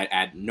scenes, I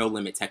had No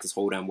Limit Texas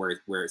Hold'em,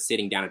 where we're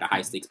sitting down at a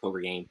high stakes poker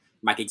game.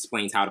 Mike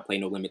explains how to play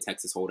No Limit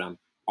Texas Hold'em.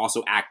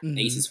 Also,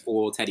 Ace is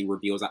full. Teddy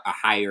reveals a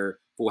higher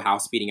full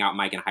house, beating out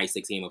Mike in a high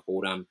stakes game of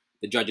Hold'em.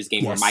 The judges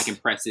game where Mike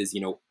impresses,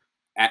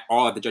 at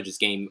all at the judges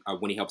game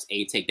when he helps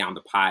Abe take down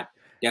the pot.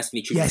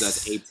 Destiny chooses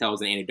us. Abe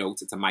tells an anecdote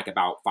to Mike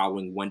about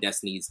following one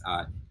destinies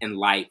in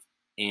life.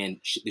 And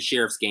the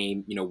sheriff's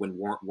game, when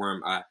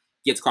Worm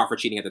gets caught for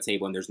cheating at the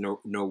table, and there's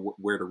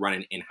nowhere to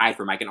run and hide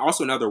for Mike. And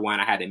also another one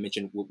I had to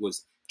mention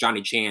was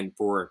Johnny Chan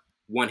for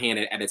one hand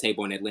at a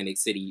table in Atlantic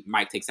City.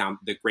 Mike takes down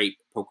the great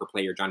poker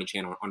player Johnny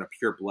Chan on a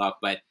pure bluff.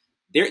 But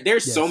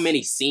there's so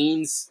many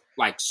scenes,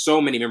 like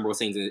so many memorable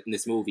scenes in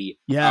this movie.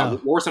 Yeah.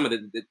 What were some of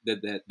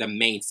the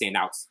main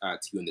standouts to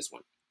you in this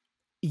one?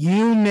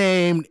 You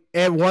named,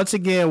 and once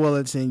again,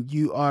 Wellington,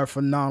 you are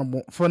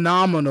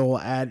phenomenal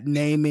at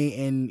naming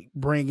and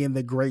bringing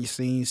the great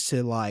scenes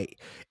to light.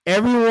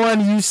 Everyone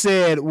you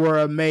said were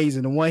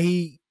amazing. The one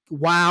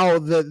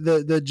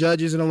the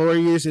judges and the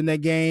lawyers in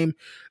that game.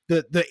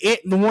 The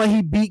one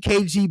he beat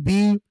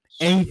KGB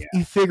and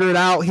he figured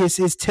out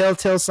his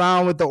telltale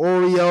sign with the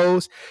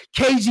Oreos.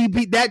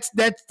 KGB, that's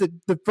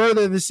the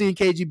further the scene.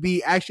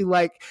 KGB actually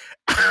like.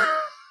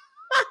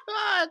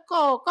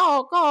 Go.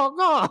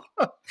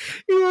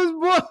 He was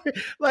born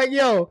like,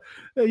 yo,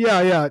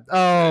 yeah.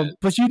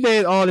 But you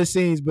named all the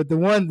scenes, but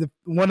one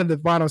of the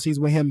final scenes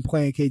with him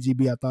playing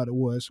KGB, I thought it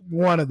was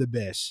one of the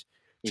best.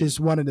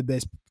 Just one of the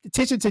best.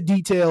 Attention to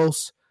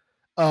details,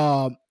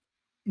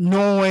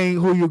 knowing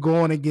who you're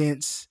going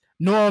against,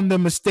 knowing the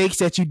mistakes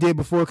that you did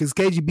before, because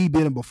KGB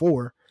been him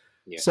before.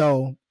 Yeah.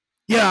 So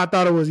yeah, I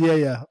thought it was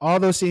all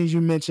those scenes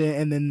you mentioned,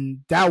 and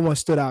then that one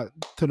stood out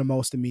to the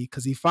most to me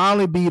because he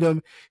finally beat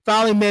him,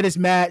 finally met his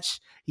match.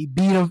 He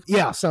beat him.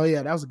 Yeah, so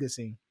that was a good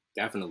scene.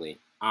 Definitely.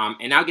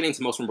 And now getting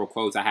to most memorable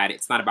quotes I had.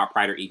 It's not about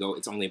pride or ego.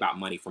 It's only about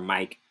money from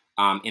Mike.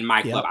 In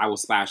my club, I will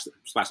splash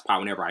pot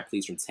whenever I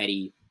please from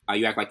Teddy.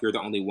 You act like you're the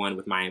only one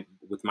with my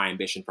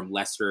ambition from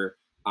Lester.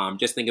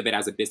 Just think of it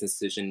as a business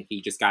decision. He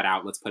just got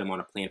out. Let's put him on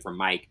a plan from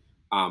Mike.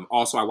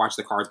 Also, I watched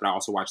the cards, but I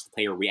also watched the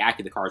player react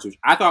to the cards, which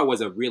I thought was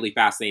a really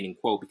fascinating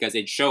quote because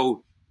it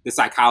showed the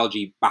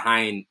psychology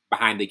behind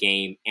the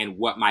game and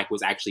what Mike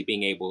was actually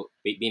being able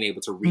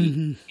to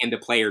read in the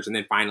players. And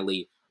then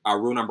finally,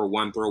 rule number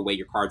 1: throw away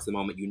your cards the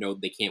moment you know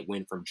they can't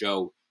win from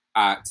Joe.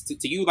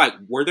 To you, like,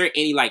 were there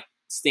any like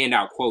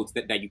standout quotes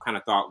that you kind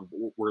of thought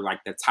were like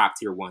the top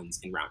tier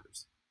ones in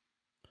Rounders?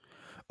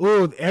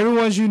 Oh,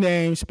 everyone's you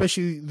named,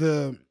 especially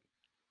the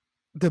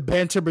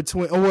banter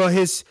between,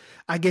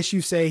 I guess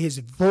you say his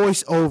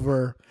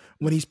voiceover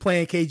when he's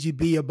playing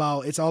KGB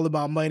about it's all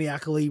about money. I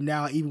can leave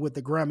now, even with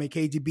the Grammy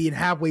KGB and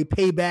halfway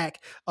payback.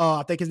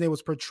 I think his name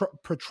was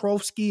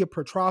Petrovsky. But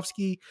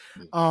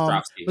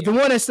the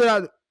one that stood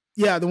out,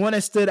 the one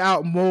that stood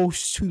out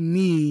most to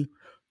me,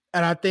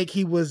 and I think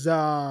he was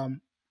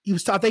talking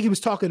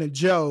to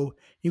Joe.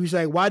 He was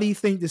like, "Why do you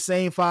think the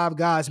same 5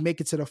 guys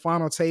make it to the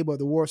final table of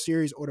the World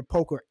Series or the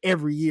poker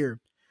every year?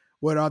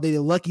 What are they,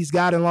 the luckiest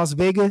guy in Las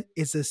Vegas?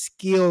 It's a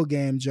skill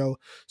game, Joe."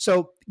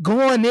 So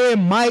going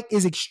in, Mike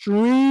is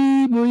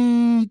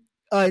extremely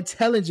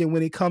intelligent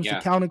when it comes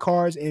to counting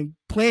cards and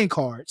playing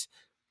cards.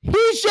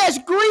 He's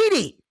just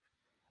greedy.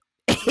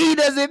 He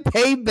doesn't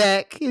pay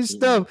back his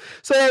stuff.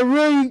 So that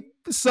really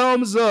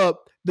sums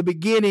up the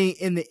beginning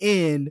and the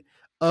end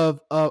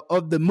of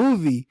the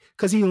movie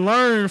because he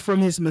learned from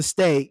his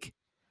mistake.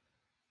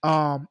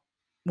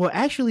 Well,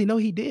 actually, no,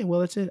 he didn't.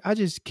 Well, I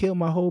just killed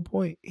my whole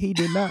point. He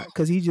did not,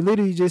 because he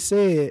literally just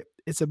said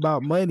it's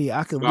about money.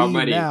 I can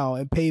leave now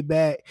and pay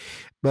back,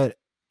 but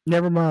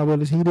never mind.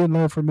 Willis, he didn't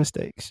learn from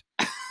mistakes.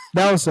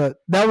 That was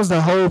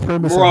the whole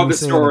premise. Moral of the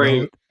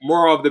story.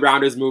 Moral of the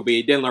Rounders movie.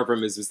 He didn't learn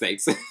from his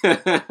mistakes. He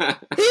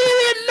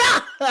did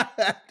not.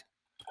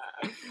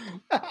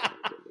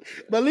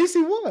 But at least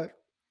he won.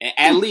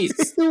 At least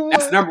that's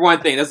the number one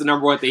thing. That's the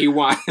number one thing he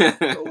won.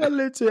 Well,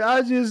 literally,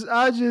 I just,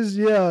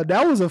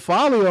 that was a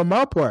folly on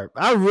my part.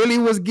 I really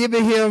was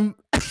giving him,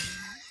 a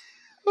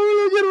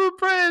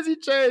praise. He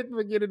changed the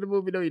beginning of the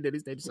movie. No, he didn't. He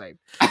stayed the same.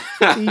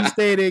 He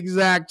stayed the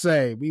exact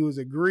same. He was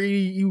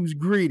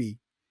greedy.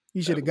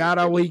 He should have got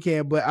out what he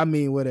can, but I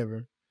mean,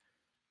 whatever.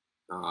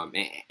 And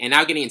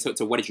now getting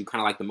into what did you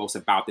kind of like the most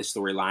about this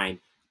storyline?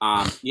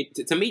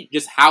 To me,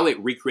 just how it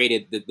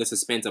recreated the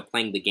suspense of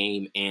playing the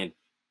game and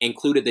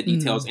included the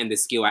details and the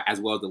skill as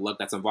well as the luck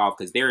that's involved,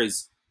 because there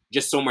is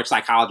just so much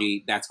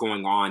psychology that's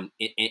going on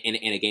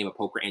in a game of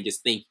poker, and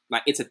just think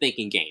like it's a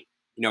thinking game,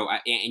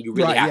 and you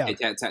really have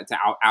to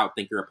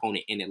outthink your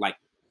opponent in it. Like,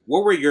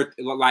 what were your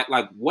like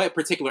what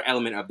particular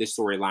element of this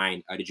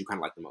storyline did you kind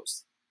of like the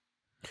most?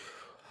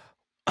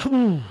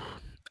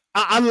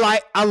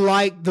 I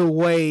like the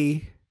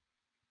way.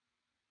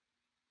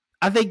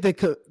 I think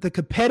the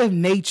competitive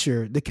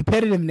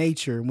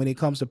nature when it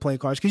comes to playing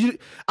cards, because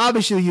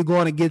obviously you're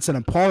going against an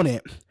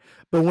opponent,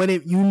 but when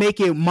you make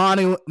it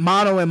mono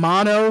and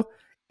mono,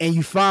 and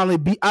you finally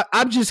beat,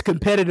 I'm just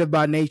competitive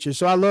by nature,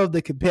 so I love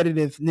the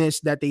competitiveness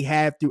that they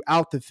have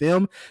throughout the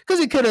film, because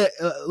it could have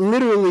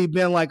literally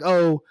been like,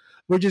 oh,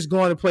 we're just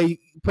going to play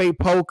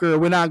poker,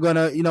 we're not going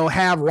to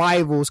have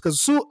rivals,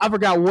 because I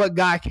forgot what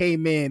guy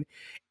came in.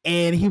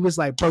 And he was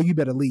like, "Bro, you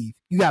better leave.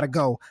 You got to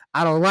go.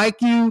 I don't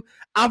like you."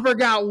 I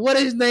forgot what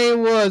his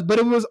name was, but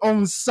it was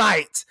on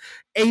site.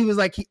 And he was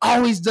like, he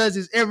always does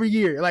this every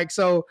year. Like,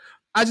 so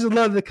I just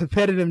love the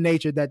competitive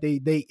nature that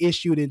they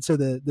issued into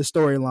the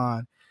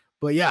storyline.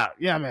 But yeah,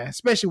 man,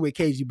 especially with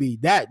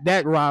KGB,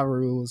 that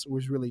rivalry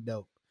was really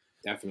dope.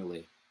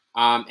 Definitely.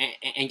 And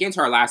getting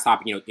to our last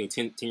topic,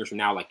 10 years from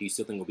now, like, do you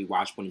still think will be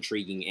watchable and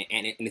intriguing?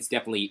 And it's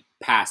definitely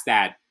past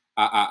that,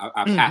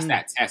 past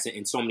that test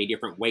in so many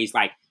different ways.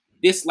 Like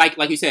this, like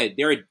you said,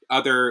 there are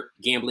other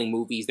gambling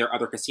movies, there are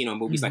other casino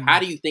movies. Like, how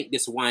do you think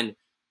this one,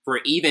 for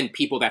even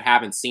people that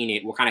haven't seen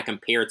it, will kind of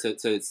compare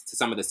to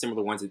some of the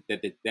similar ones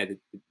that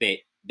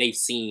they've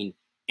seen,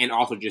 and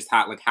also just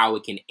how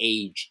it can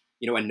age,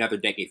 another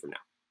decade from now?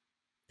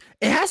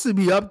 It has to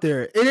be up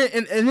there.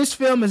 And this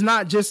film is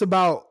not just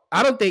about,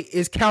 I don't think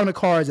it's counting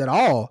cards at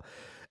all.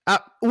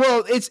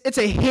 Well, it's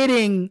a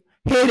hidden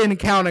counting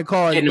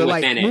cards. Hidden but within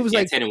like it. movies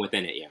It's hidden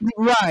within it, yeah.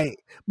 Right.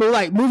 But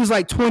like movies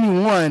like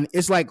 21,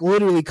 it's like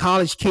literally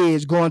college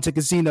kids going to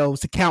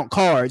casinos to count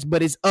cards,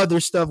 but it's other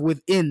stuff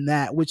within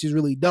that, which is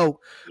really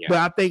dope. Yeah. But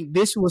I think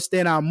this will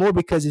stand out more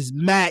because it's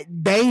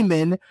Matt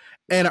Damon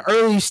in an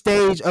early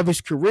stage of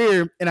his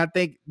career. And I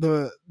think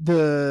the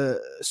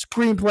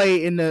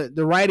screenplay and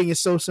the writing is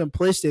so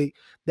simplistic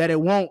that it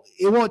won't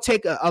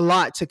take a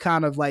lot to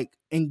kind of like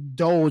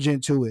indulge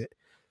into it.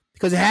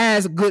 Because it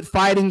has good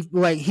fighting,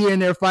 like here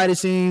and there fighting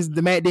scenes,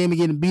 the Matt Damon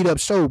getting beat up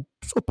so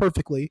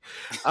perfectly.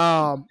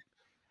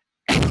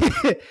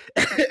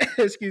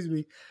 Excuse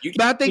me.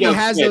 But I think it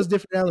has those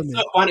different elements.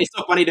 It's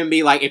so funny to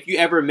me. Like, if you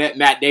ever met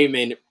Matt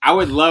Damon, I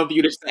would love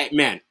you to say,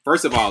 man,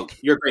 first of all,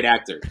 you're a great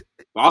actor.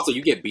 But also,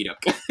 you get beat up.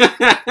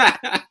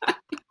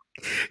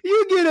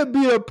 You get a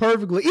beat up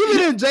perfectly. Even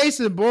in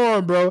Jason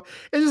Bourne, bro,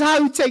 it's just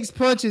how he takes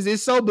punches.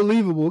 It's so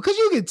believable because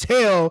you can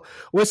tell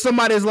when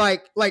somebody's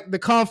like the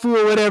kung fu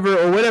or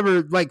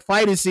whatever, like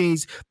fighting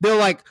scenes, they'll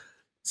like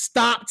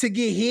stop to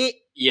get hit.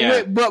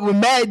 Yeah. But with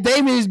Matt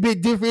Damon, it's a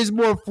bit different. It's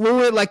more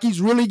fluid. Like he's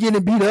really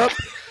getting beat up.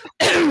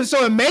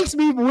 So it makes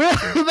me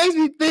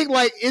think,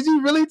 like, is he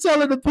really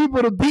telling the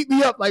people to beat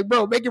me up? Like,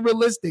 bro, make it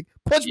realistic.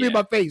 Punch me in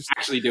my face.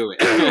 Actually do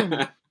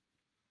it.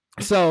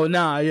 So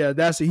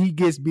he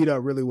gets beat up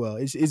really well.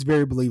 It's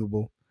very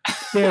believable.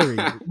 Very.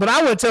 But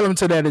I wouldn't tell him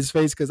to that in his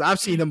face because I've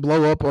seen him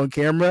blow up on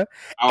camera.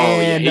 Oh,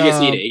 and, yeah,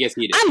 he gets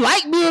heated. I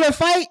like being in a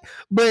fight,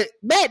 but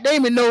Matt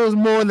Damon knows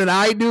more than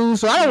I do,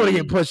 so I don't want to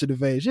get punched in the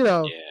face,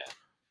 Yeah.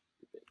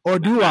 Or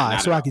do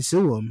I can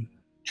sue him?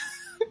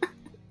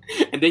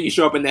 And then you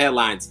show up in the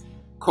headlines,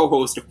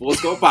 co-host of Full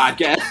Scope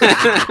Podcast.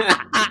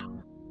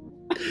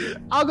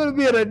 I'm gonna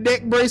be in a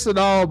neck brace and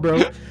all, bro.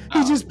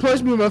 He just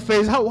punched me in my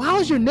face.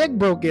 How's your neck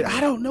broken? I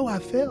don't know. I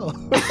fell.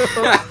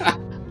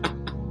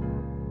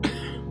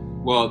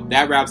 Well,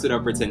 that wraps it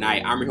up for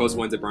tonight. I'm your host,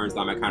 Wenzel Burns.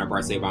 I'm my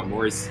counterpart, Savon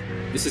Morris.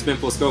 This has been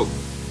Full Scope.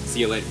 See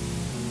you later.